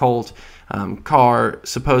the occult. Carr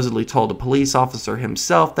supposedly told a police officer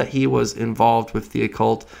himself that he was involved with the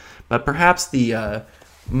occult. But perhaps the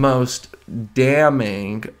most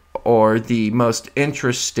damning, or the most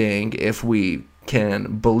interesting, if we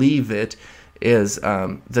can believe it, is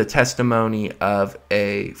the testimony of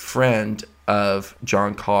a friend of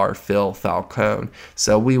John Carr, Phil Falcone.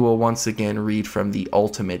 So we will once again read from The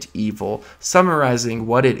Ultimate Evil, summarizing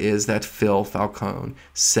what it is that Phil Falcone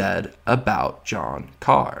said about John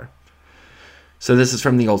Carr. So this is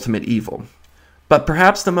from The Ultimate Evil. "But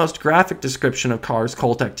perhaps the most graphic description of Carr's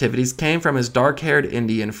cult activities came from his dark-haired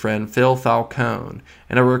Indian friend Phil Falcone.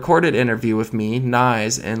 In a recorded interview with me,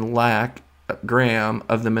 Nyes, and Lack Graham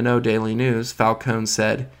of the Minot Daily News, Falcone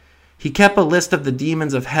said, 'He kept a list of the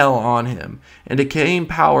demons of hell on him, and to gain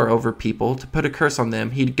power over people, to put a curse on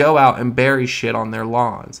them, he'd go out and bury shit on their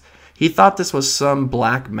lawns. He thought this was some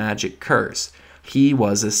black magic curse. He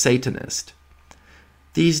was a Satanist.'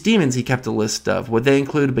 These demons he kept a list of, would they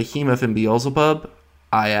include Behemoth and Beelzebub?"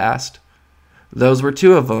 I asked. "Those were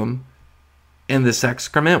 2 of them. And this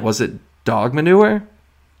excrement, was it dog manure?"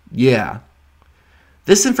 "Yeah."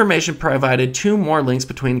 This information provided 2 more links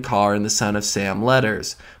between Carr and the Son of Sam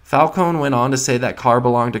letters. Falcone went on to say that Carr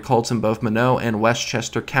belonged to cults in both Minot and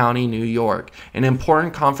Westchester County, New York, an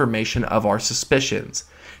important confirmation of our suspicions.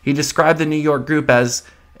 He described the New York group as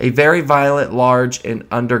a very violent, large, and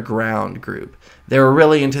underground group. They were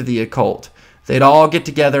really into the occult. They'd all get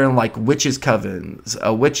together in like witches' covens,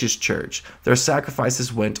 a witches' church. Their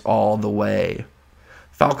sacrifices went all the way.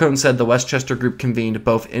 Falcone said the Westchester group convened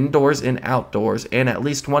both indoors and outdoors, and at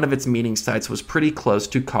least one of its meeting sites was pretty close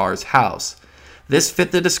to Carr's house. This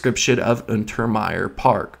fit the description of Untermeyer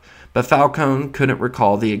Park, but Falcone couldn't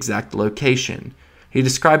recall the exact location. He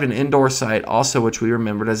described an indoor site also which we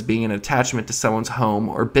remembered as being an attachment to someone's home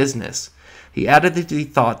or business. He added that he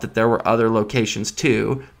thought that there were other locations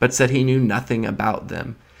too, but said he knew nothing about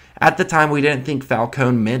them. At the time, we didn't think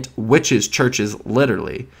Falcone meant witches' churches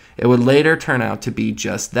literally. It would later turn out to be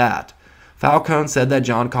just that. Falcone said that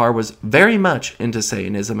John Carr was very much into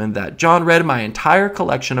Satanism and that John read my entire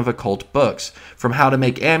collection of occult books, from how to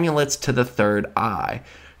make amulets to the third eye.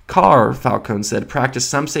 Carr, Falcone said, practiced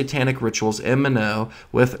some satanic rituals in Minot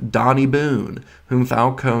with Donnie Boone, whom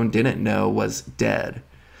Falcone didn't know was dead.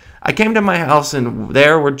 I came to my house and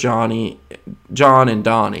there were John and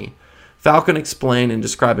Donnie. Falcone explained in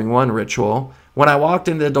describing one ritual. When I walked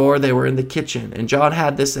in the door, they were in the kitchen, and John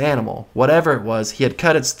had this animal. Whatever it was, he had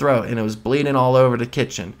cut its throat, and it was bleeding all over the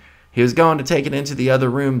kitchen. He was going to take it into the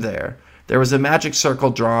other room there. There was a magic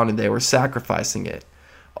circle drawn, and they were sacrificing it.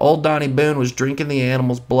 Old Donnie Boone was drinking the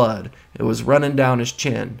animal's blood. It was running down his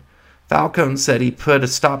chin. Falcone said he put a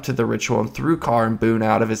stop to the ritual and threw Carr and Boone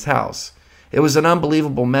out of his house. It was an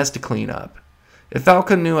unbelievable mess to clean up. If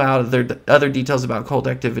Falcone knew other details about occult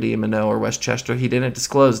activity in Minot or Westchester, he didn't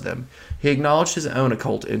disclose them. He acknowledged his own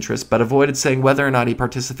occult interest, but avoided saying whether or not he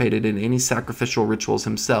participated in any sacrificial rituals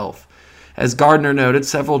himself. As Gardner noted,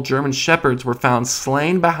 several German shepherds were found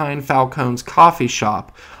slain behind Falcone's coffee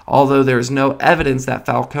shop, although there is no evidence that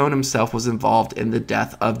Falcone himself was involved in the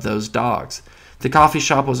death of those dogs. The coffee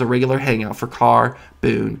shop was a regular hangout for Carr,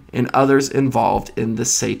 Boone, and others involved in the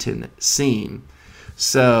Satan scene.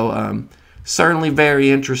 So, certainly very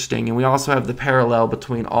interesting. And we also have the parallel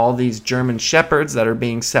between all these German shepherds that are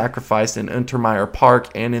being sacrificed in Untermeyer Park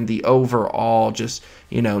and in the overall just,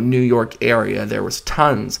 New York area. There was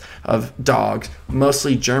tons of dogs,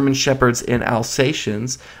 mostly German shepherds and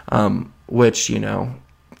Alsatians, which,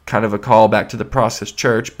 kind of a callback to the Process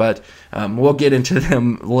Church, but we'll get into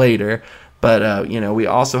them later. But, we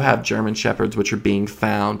also have German shepherds which are being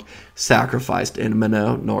found sacrificed in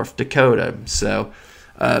Minot, North Dakota. So,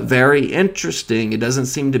 very interesting. It doesn't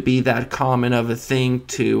seem to be that common of a thing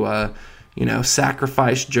to,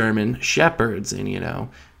 sacrifice German shepherds. And,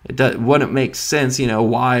 it wouldn't make sense,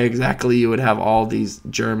 why exactly you would have all these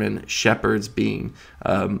German shepherds being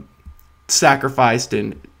sacrificed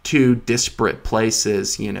in two disparate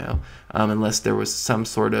places, unless there was some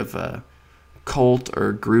sort of cult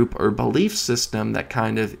or group or belief system that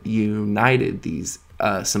kind of united these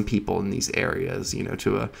some people in these areas,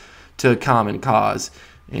 to a common cause.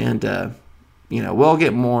 And, we'll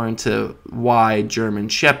get more into why German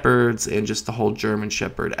shepherds and just the whole German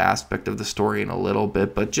shepherd aspect of the story in a little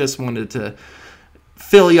bit, but just wanted to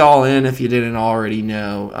fill y'all in if you didn't already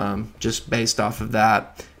know, just based off of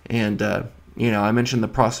that. And, I mentioned the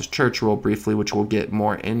Process Church real briefly, which we'll get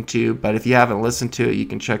more into, but if you haven't listened to it, you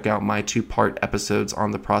can check out my 2-part episodes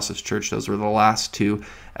on the Process Church. Those were the last 2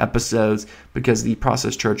 episodes, because the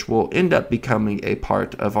Process Church will end up becoming a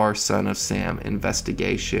part of our Son of Sam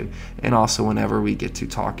investigation, and also whenever we get to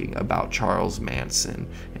talking about Charles Manson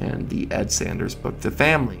and the Ed Sanders book, The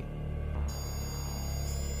Family.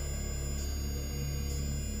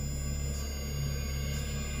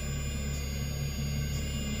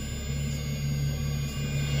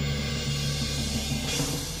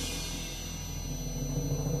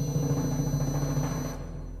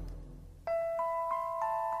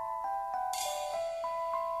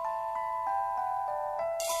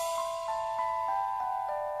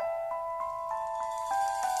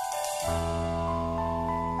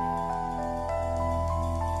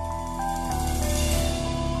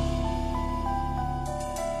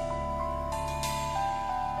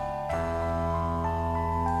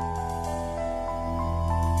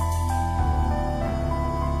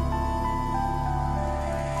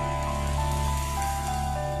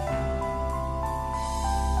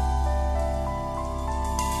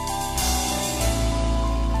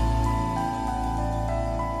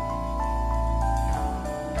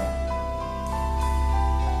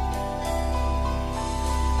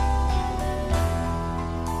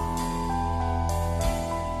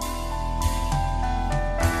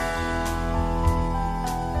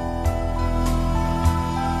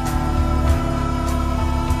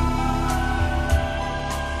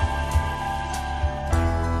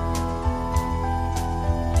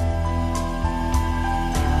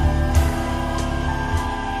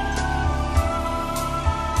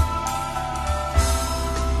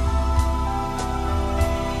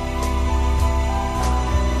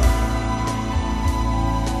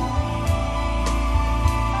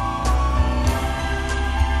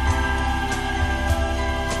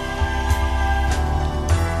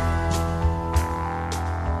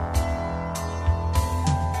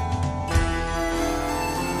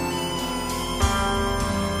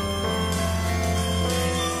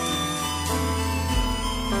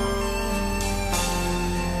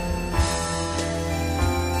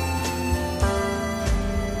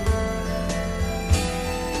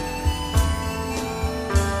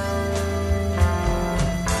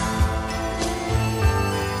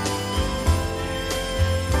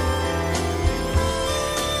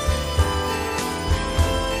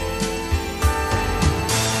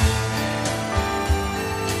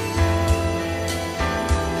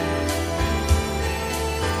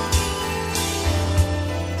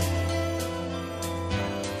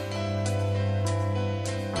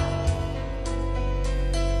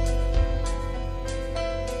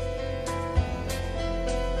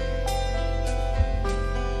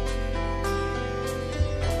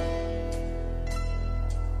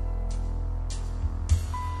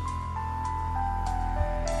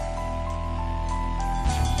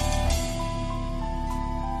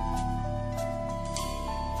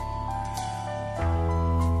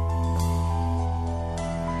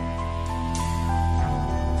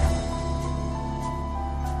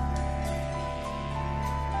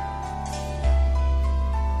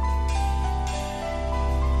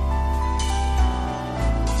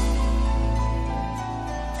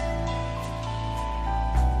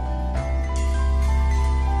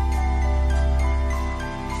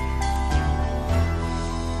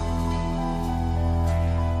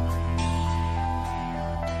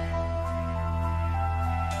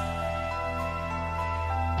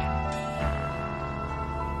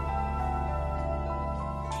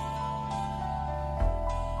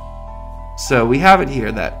 So we have it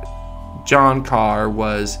here that John Carr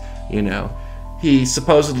was, he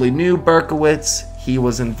supposedly knew Berkowitz. He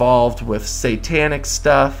was involved with satanic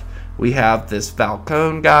stuff. We have this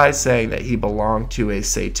Falcone guy saying that he belonged to a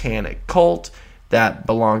satanic cult that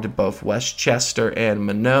belonged to both Westchester and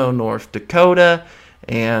Minot, North Dakota,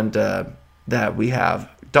 and that we have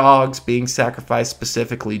dogs being sacrificed,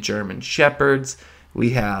 specifically German shepherds. We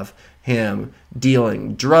have him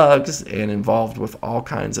dealing drugs and involved with all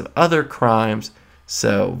kinds of other crimes.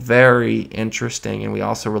 So very interesting. And we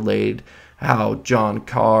also relayed how John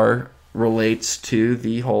Carr relates to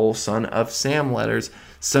the whole Son of Sam letters.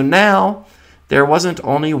 So now there wasn't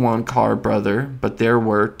only one Carr brother, but there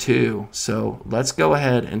were two. So let's go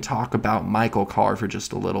ahead and talk about Michael Carr for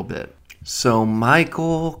just a little bit. So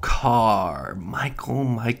Michael Carr,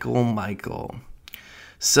 Michael.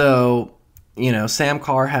 So, Sam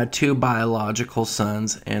Carr had two biological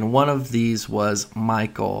sons, and one of these was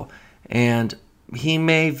Michael. And he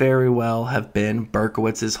may very well have been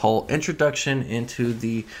Berkowitz's whole introduction into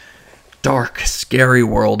the dark, scary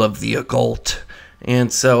world of the occult.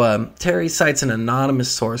 And so Terry cites an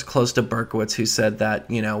anonymous source close to Berkowitz who said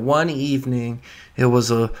that, one evening, it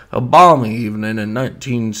was a balmy evening in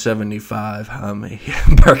 1975,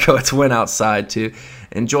 Berkowitz went outside to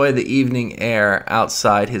enjoy the evening air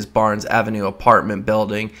outside his Barnes Avenue apartment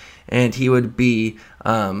building, and he would be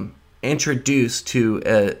introduced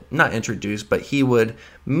to, not introduced, but he would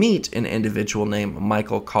meet an individual named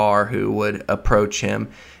Michael Carr who would approach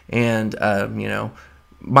him, and,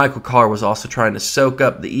 Michael Carr was also trying to soak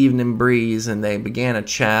up the evening breeze, and they began a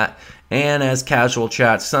chat. And as casual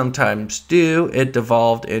chats sometimes do, it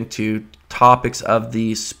devolved into topics of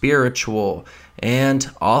the spiritual, and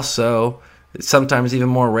also sometimes even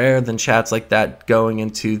more rare than chats like that going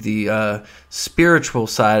into the spiritual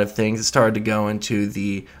side of things. It started to go into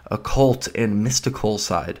the occult and mystical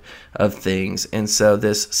side of things. And so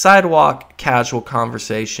this sidewalk casual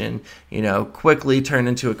conversation, quickly turned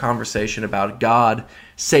into a conversation about God,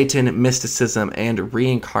 Satan, mysticism, and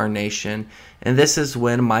reincarnation. And this is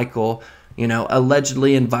when Michael,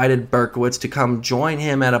 allegedly invited Berkowitz to come join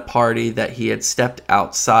him at a party that he had stepped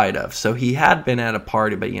outside of. So he had been at a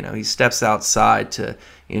party, but, he steps outside to,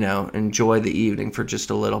 enjoy the evening for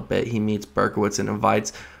just a little bit. He meets Berkowitz and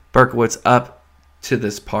invites Berkowitz up to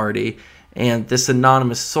this party. And this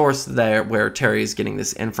anonymous source there, where Terry is getting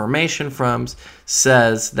this information from,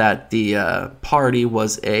 says that the party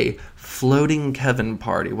was a floating coven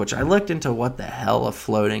party, which I looked into what the hell a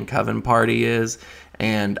floating coven party is,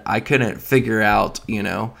 and I couldn't figure out,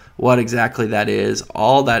 what exactly that is.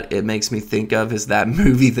 All that it makes me think of is that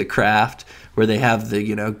movie, The Craft, where they have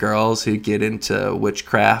the, girls who get into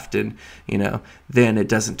witchcraft and, then it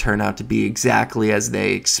doesn't turn out to be exactly as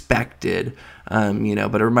they expected.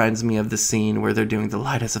 But it reminds me of the scene where they're doing the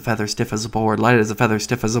light as a feather, stiff as a board, light as a feather,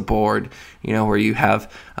 stiff as a board, where you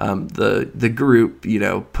have the group,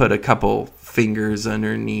 put a couple fingers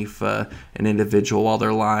underneath an individual while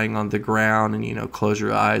they're lying on the ground and, close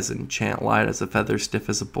your eyes and chant light as a feather, stiff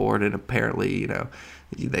as a board. And apparently,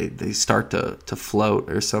 they start to float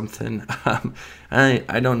or something.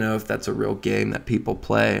 I don't know if that's a real game that people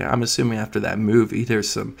play. I'm assuming after that movie, there's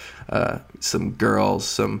some girls,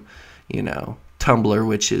 some Tumblr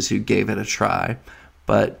witches who gave it a try.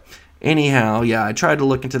 But anyhow, I tried to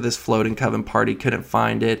look into this floating coven party, couldn't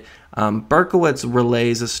find it. Berkowitz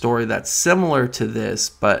relays a story that's similar to this,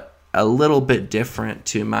 but a little bit different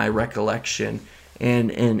to my recollection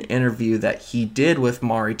in an interview that he did with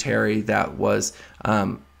Maury Terry that was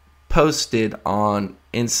posted on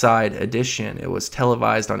Inside Edition. It was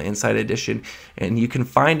televised on Inside Edition, and you can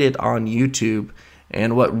find it on YouTube.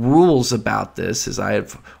 And what rules about this is I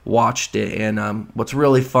have watched it, and what's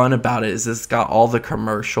really fun about it is it's got all the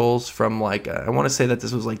commercials from I want to say that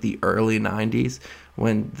this was the early 90s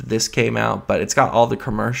when this came out, but it's got all the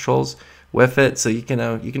commercials with it, so you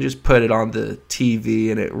can just put it on the TV,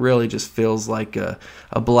 and it really just feels like a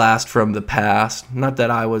blast from the past. Not that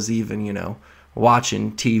I was even,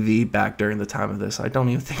 watching TV back during the time of this. I don't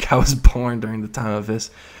even think I was born during the time of this.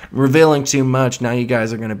 Revealing too much. Now you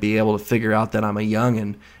guys are going to be able to figure out that I'm a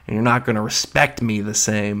youngin', and you're not going to respect me the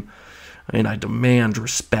same. And I demand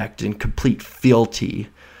respect and complete fealty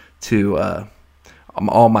to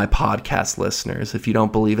all my podcast listeners. If you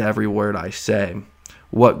don't believe every word I say,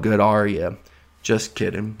 what good are you? Just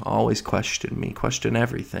kidding. Always question me. Question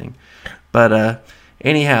everything. But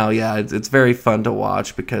anyhow, it's very fun to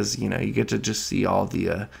watch because, you get to just see all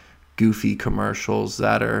the goofy commercials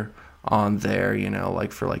that are on there,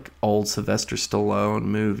 for old Sylvester Stallone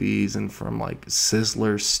movies and from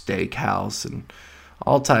Sizzler Steakhouse and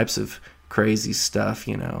all types of crazy stuff,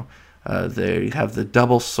 They have the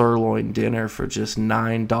double sirloin dinner for just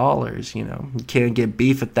 $9. You can't get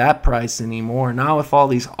beef at that price anymore. Not with all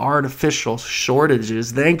these artificial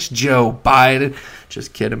shortages. Thanks, Joe Biden.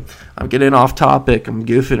 Just kidding. I'm getting off topic. I'm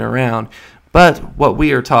goofing around. But what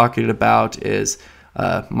we are talking about is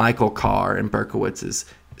Michael Carr and Berkowitz's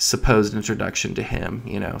supposed introduction to him.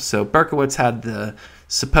 So Berkowitz had the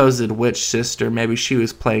supposed witch sister. Maybe she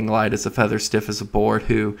was playing light as a feather, stiff as a board,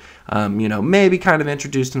 who maybe kind of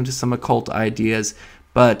introduced him to some occult ideas.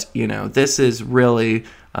 But this is really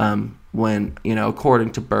when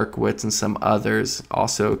according to Berkowitz and some others,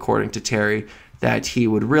 also according to Terry, that he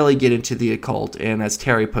would really get into the occult. And as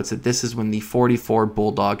Terry puts it, this is when the 44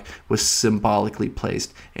 bulldog was symbolically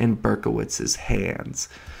placed in Berkowitz's hands.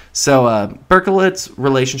 So Berkowitz's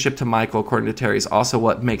relationship to Michael, according to Terry, is also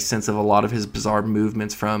what makes sense of a lot of his bizarre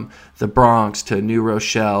movements from the Bronx to New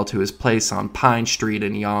Rochelle to his place on Pine Street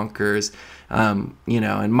in Yonkers. And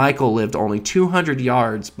Michael lived only 200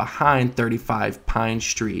 yards behind 35 Pine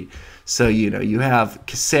Street. So, you have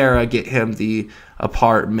Casera get him the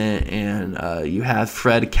apartment, and you have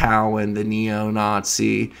Fred Cowan, the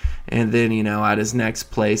neo-Nazi. And then, at his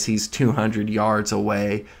next place, he's 200 yards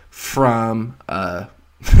away from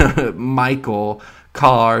Michael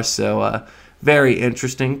Carr. So very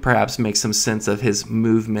interesting, perhaps makes some sense of his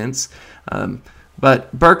movements.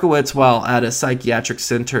 But Berkowitz, while at a psychiatric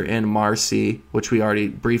center in Marcy, which we already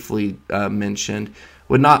briefly mentioned,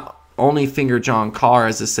 would not only finger John Carr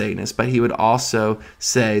as a Satanist, but he would also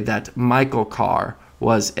say that Michael Carr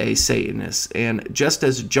was a Satanist. And just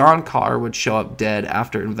as John Carr would show up dead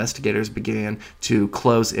after investigators began to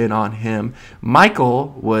close in on him,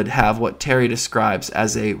 Michael would have what Terry describes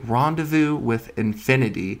as a rendezvous with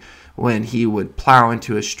infinity when he would plow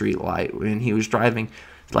into a street light. When he was driving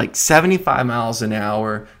like 75 miles an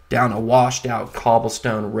hour down a washed out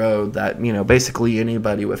cobblestone road that, basically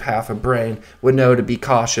anybody with half a brain would know to be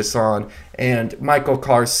cautious on. And Michael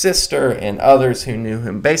Carr's sister and others who knew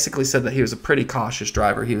him basically said that he was a pretty cautious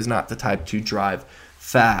driver. He was not the type to drive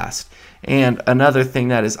fast. And another thing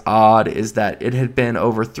that is odd is that it had been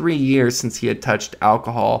over 3 years since he had touched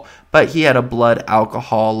alcohol, but he had a blood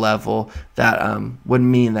alcohol level that would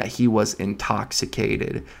mean that he was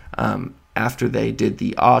intoxicated after they did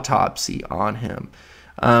the autopsy on him.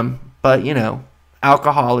 But,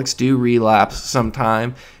 alcoholics do relapse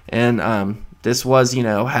sometime. And this was,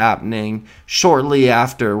 happening shortly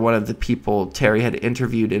after one of the people Terry had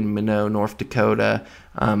interviewed in Minot, North Dakota.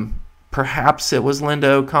 Perhaps it was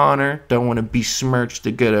Linda O'Connor. Don't want to besmirch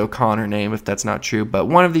the good O'Connor name if that's not true. But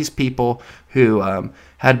one of these people who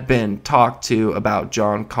had been talked to about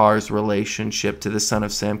John Carr's relationship to the Son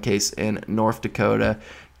of Sam case in North Dakota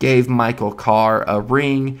gave Michael Carr a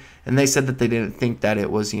ring, and they said that they didn't think that it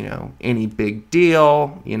was, any big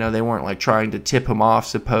deal. They weren't like trying to tip him off,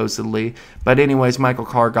 supposedly. But anyways, Michael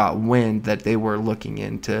Carr got wind that they were looking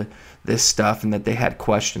into this stuff and that they had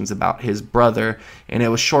questions about his brother. And it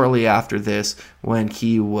was shortly after this when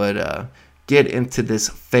he would get into this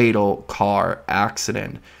fatal car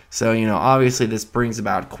accident. So, obviously this brings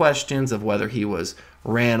about questions of whether he was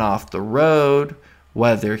ran off the road,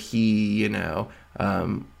 whether he,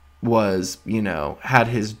 was, had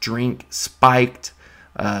his drink spiked,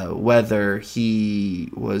 whether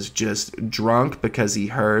he was just drunk because he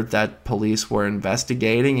heard that police were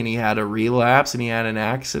investigating and he had a relapse and he had an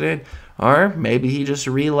accident, or maybe he just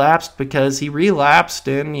relapsed because he relapsed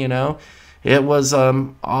and, it was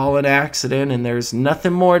all an accident and there's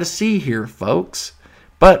nothing more to see here, folks.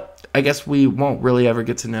 But I guess we won't really ever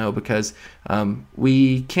get to know because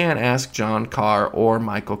we can't ask John Carr or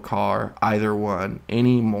Michael Carr, either one,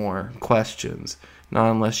 any more questions.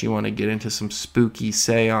 Not unless you want to get into some spooky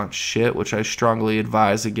seance shit, which I strongly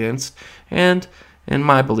advise against. And in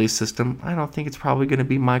my belief system, I don't think it's probably going to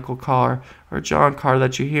be Michael Carr or John Carr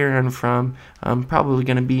that you're hearing from. Probably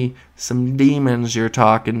going to be some demons you're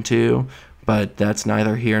talking to. But that's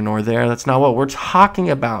neither here nor there. That's not what we're talking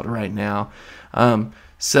about right now.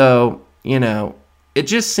 So, it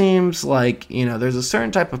just seems like, there's a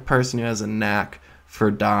certain type of person who has a knack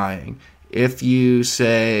for dying. If you,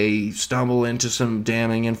 say, stumble into some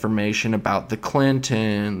damning information about the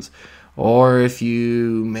Clintons, or if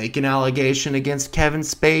you make an allegation against Kevin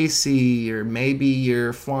Spacey, or maybe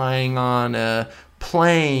you're flying on a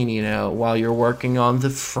plane, while you're working on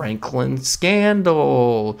the Franklin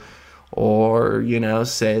scandal, or,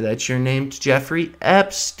 say that you're named Jeffrey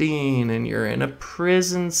Epstein and you're in a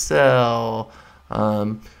prison cell.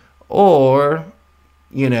 Or,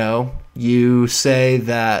 you say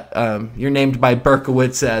that you're named by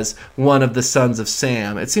Berkowitz as one of the sons of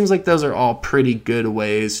Sam. It seems like those are all pretty good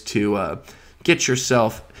ways to get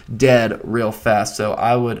yourself dead real fast, so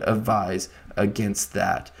I would advise against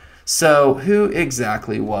that. So who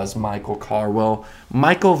exactly was Michael Carr? Well,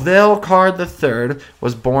 Michael Vale Carr III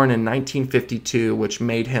was born in 1952, which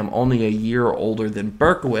made him only a year older than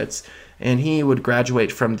Berkowitz, and he would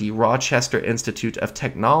graduate from the Rochester Institute of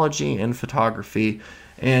Technology and Photography,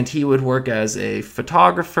 and he would work as a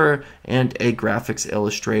photographer and a graphics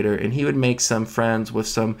illustrator, and he would make some friends with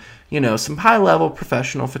some high-level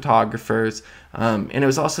professional photographers, and it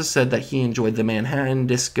was also said that he enjoyed the Manhattan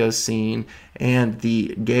disco scene and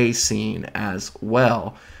the gay scene as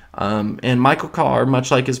well. And Michael Carr,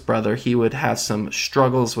 much like his brother, he would have some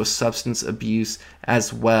struggles with substance abuse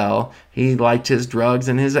as well. He liked his drugs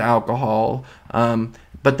and his alcohol,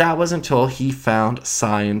 but that was until he found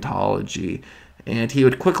Scientology. And he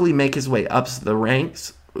would quickly make his way up the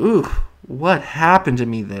ranks. Ooh, what happened to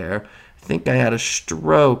me there? I think I had a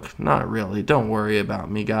stroke. Not really. Don't worry about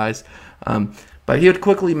me, guys. But he would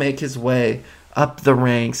quickly make his way up the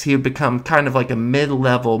ranks. He would become kind of like a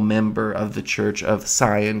mid-level member of the Church of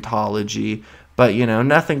Scientology. But,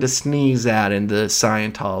 nothing to sneeze at in the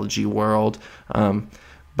Scientology world.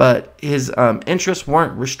 But his interests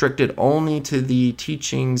weren't restricted only to the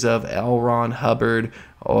teachings of L. Ron Hubbard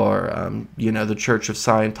or, the Church of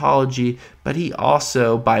Scientology, but he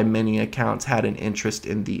also, by many accounts, had an interest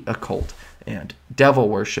in the occult and devil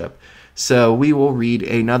worship. So we will read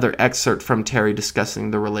another excerpt from Terry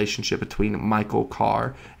discussing the relationship between Michael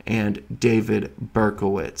Carr and David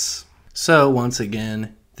Berkowitz. So once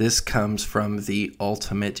again, this comes from The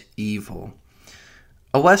Ultimate Evil.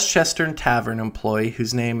 A Westchester tavern employee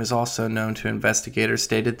whose name is also known to investigators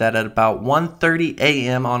stated that at about 1:30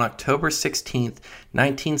 a.m. on October 16,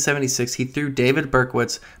 1976, he threw David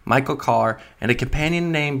Berkowitz, Michael Carr, and a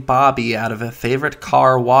companion named Bobby out of a favorite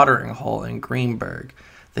Carr watering hole in Greenburgh,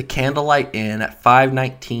 the Candlelight Inn at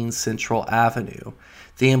 519 Central Avenue.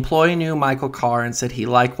 The employee knew Michael Carr and said he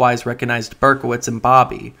likewise recognized Berkowitz and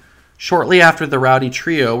Bobby. Shortly after the rowdy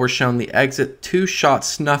trio were shown the exit, 2 shots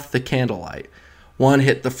snuffed the candlelight. One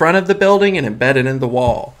hit the front of the building and embedded in the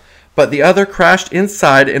wall, but the other crashed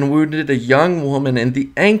inside and wounded a young woman in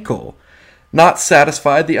the ankle. Not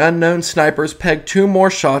satisfied, the unknown snipers pegged 2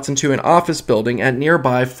 more shots into an office building at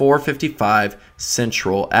nearby 455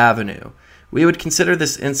 Central Avenue. We would consider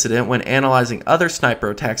this incident when analyzing other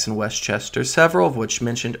sniper attacks in Westchester, several of which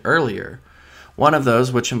mentioned earlier. One of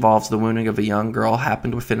those, which involves the wounding of a young girl,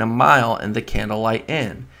 happened within a mile in the Candlelight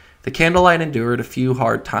Inn. The Candlelight endured a few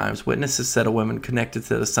hard times. Witnesses said a woman connected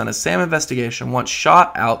to the Son of Sam investigation once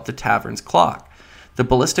shot out the tavern's clock. The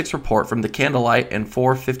ballistics report from the Candlelight and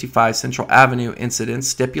 455 Central Avenue incidents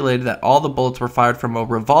stipulated that all the bullets were fired from a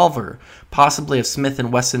revolver, possibly of Smith &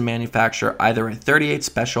 Wesson manufacture, either a .38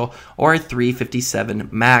 Special or a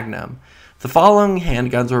 .357 Magnum. The following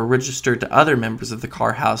handguns were registered to other members of the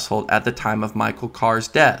Carr household at the time of Michael Carr's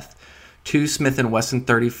death: 2 Smith & Wesson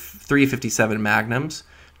 .357 Magnums,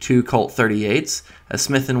 2 Colt 38s, a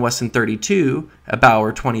Smith & Wesson .32, a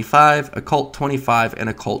Bauer .25, a Colt .25, and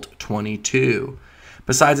a Colt .22.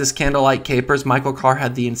 Besides his candlelight capers, Michael Carr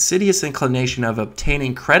had the insidious inclination of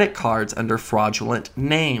obtaining credit cards under fraudulent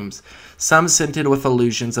names, some scented with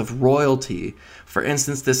illusions of royalty. For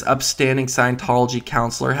instance, this upstanding Scientology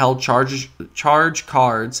counselor held charge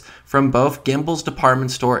cards from both Gimbel's department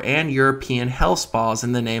store and European health spas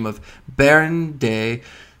in the name of Baron de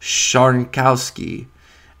Scharnkowski.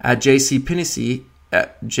 At JCPenney,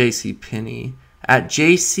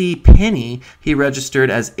 he registered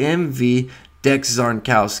as M.V.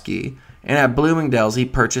 Dexarnkowski, and at Bloomingdale's he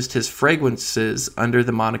purchased his fragrances under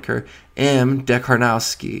the moniker M.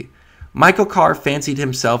 Dekharnowski. Michael Carr fancied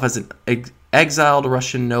himself as an exiled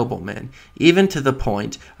Russian nobleman, even to the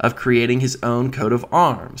point of creating his own coat of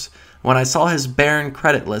arms. When I saw his Baron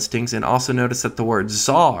credit listings and also noticed that the word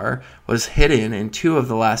Tsar was hidden in 2 of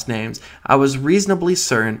the last names, I was reasonably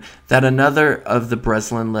certain that another of the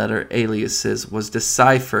Breslin letter aliases was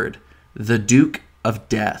deciphered, the Duke of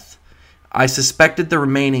Death. I suspected the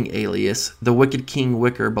remaining alias, the Wicked King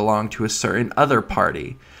Wicker, belonged to a certain other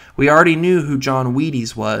party. We already knew who John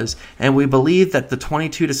Wheaties was, and we believed that the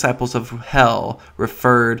 22 Disciples of Hell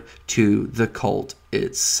referred to the cult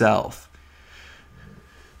itself.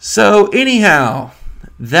 So anyhow,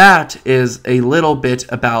 that is a little bit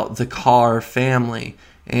about the Carr family.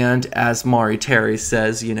 And as Maury Terry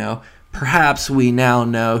says, perhaps we now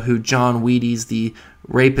know who John Wheaties, the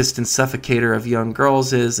rapist and suffocator of young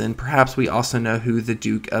girls, is, and perhaps we also know who the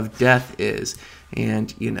Duke of Death is.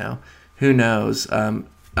 And, who knows?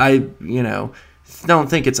 I don't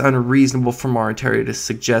think it's unreasonable for Maury Terry to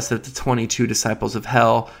suggest that the 22 Disciples of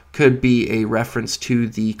Hell could be a reference to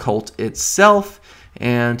the cult itself.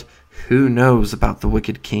 And who knows about the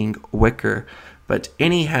Wicked King Wicker. But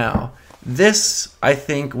anyhow, this, I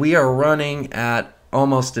think we are running at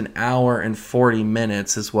almost an hour and 40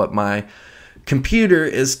 minutes is what my computer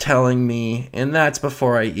is telling me, and that's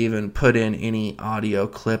before I even put in any audio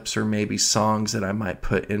clips or maybe songs that I might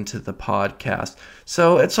put into the podcast.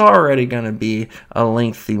 So it's already going to be a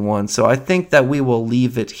lengthy one. So I think that we will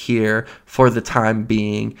leave it here for the time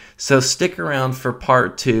being. So stick around for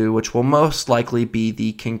part 2, which will most likely be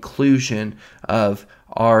the conclusion of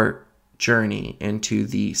our journey into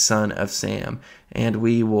the Son of Sam. And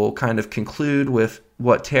we will kind of conclude with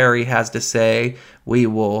what Terry has to say. We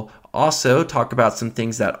will also talk about some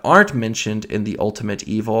things that aren't mentioned in The Ultimate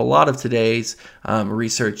Evil. A lot of today's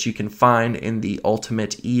research you can find in The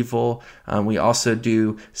Ultimate Evil. We also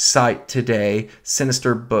do cite today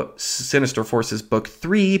Sinister Forces Book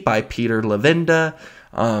 3 by Peter Lavenda.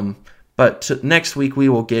 But next week we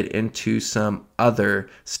will get into some other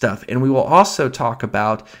stuff. And we will also talk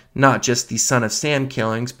about not just the Son of Sam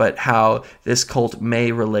killings, but how this cult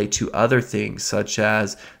may relate to other things, such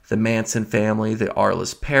as the Manson family, the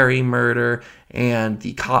Arlis Perry murder, and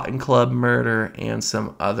the Cotton Club murder, and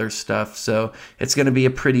some other stuff. So it's going to be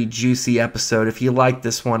a pretty juicy episode. If you like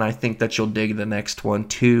this one, I think that you'll dig the next one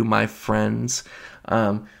too, my friends.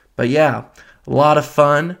 But yeah, a lot of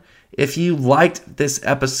fun. If you liked this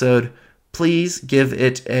episode, please give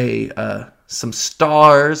it some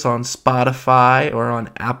stars on Spotify or on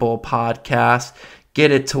Apple Podcasts.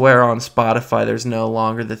 Get it to where on Spotify there's no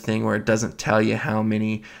longer the thing where it doesn't tell you how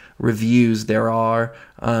many reviews there are.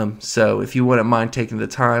 So if you wouldn't mind taking the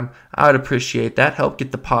time, I would appreciate that. Help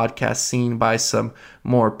get the podcast seen by some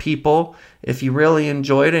more people. If you really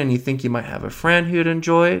enjoyed it and you think you might have a friend who'd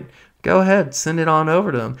enjoy it, go ahead, send it on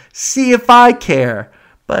over to them. See if I care.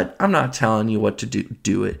 But I'm not telling you what to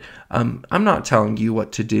do it. I'm not telling you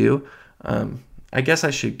what to do. I guess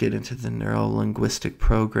I should get into the neuro-linguistic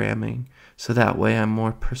programming, so that way I'm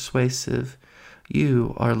more persuasive.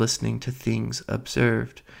 You are listening to Things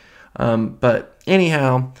Observed. But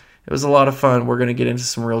anyhow, it was a lot of fun. We're going to get into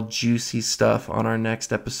some real juicy stuff on our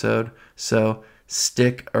next episode, so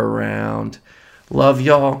stick around. Love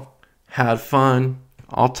y'all. Had fun.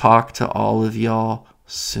 I'll talk to all of y'all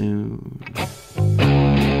soon.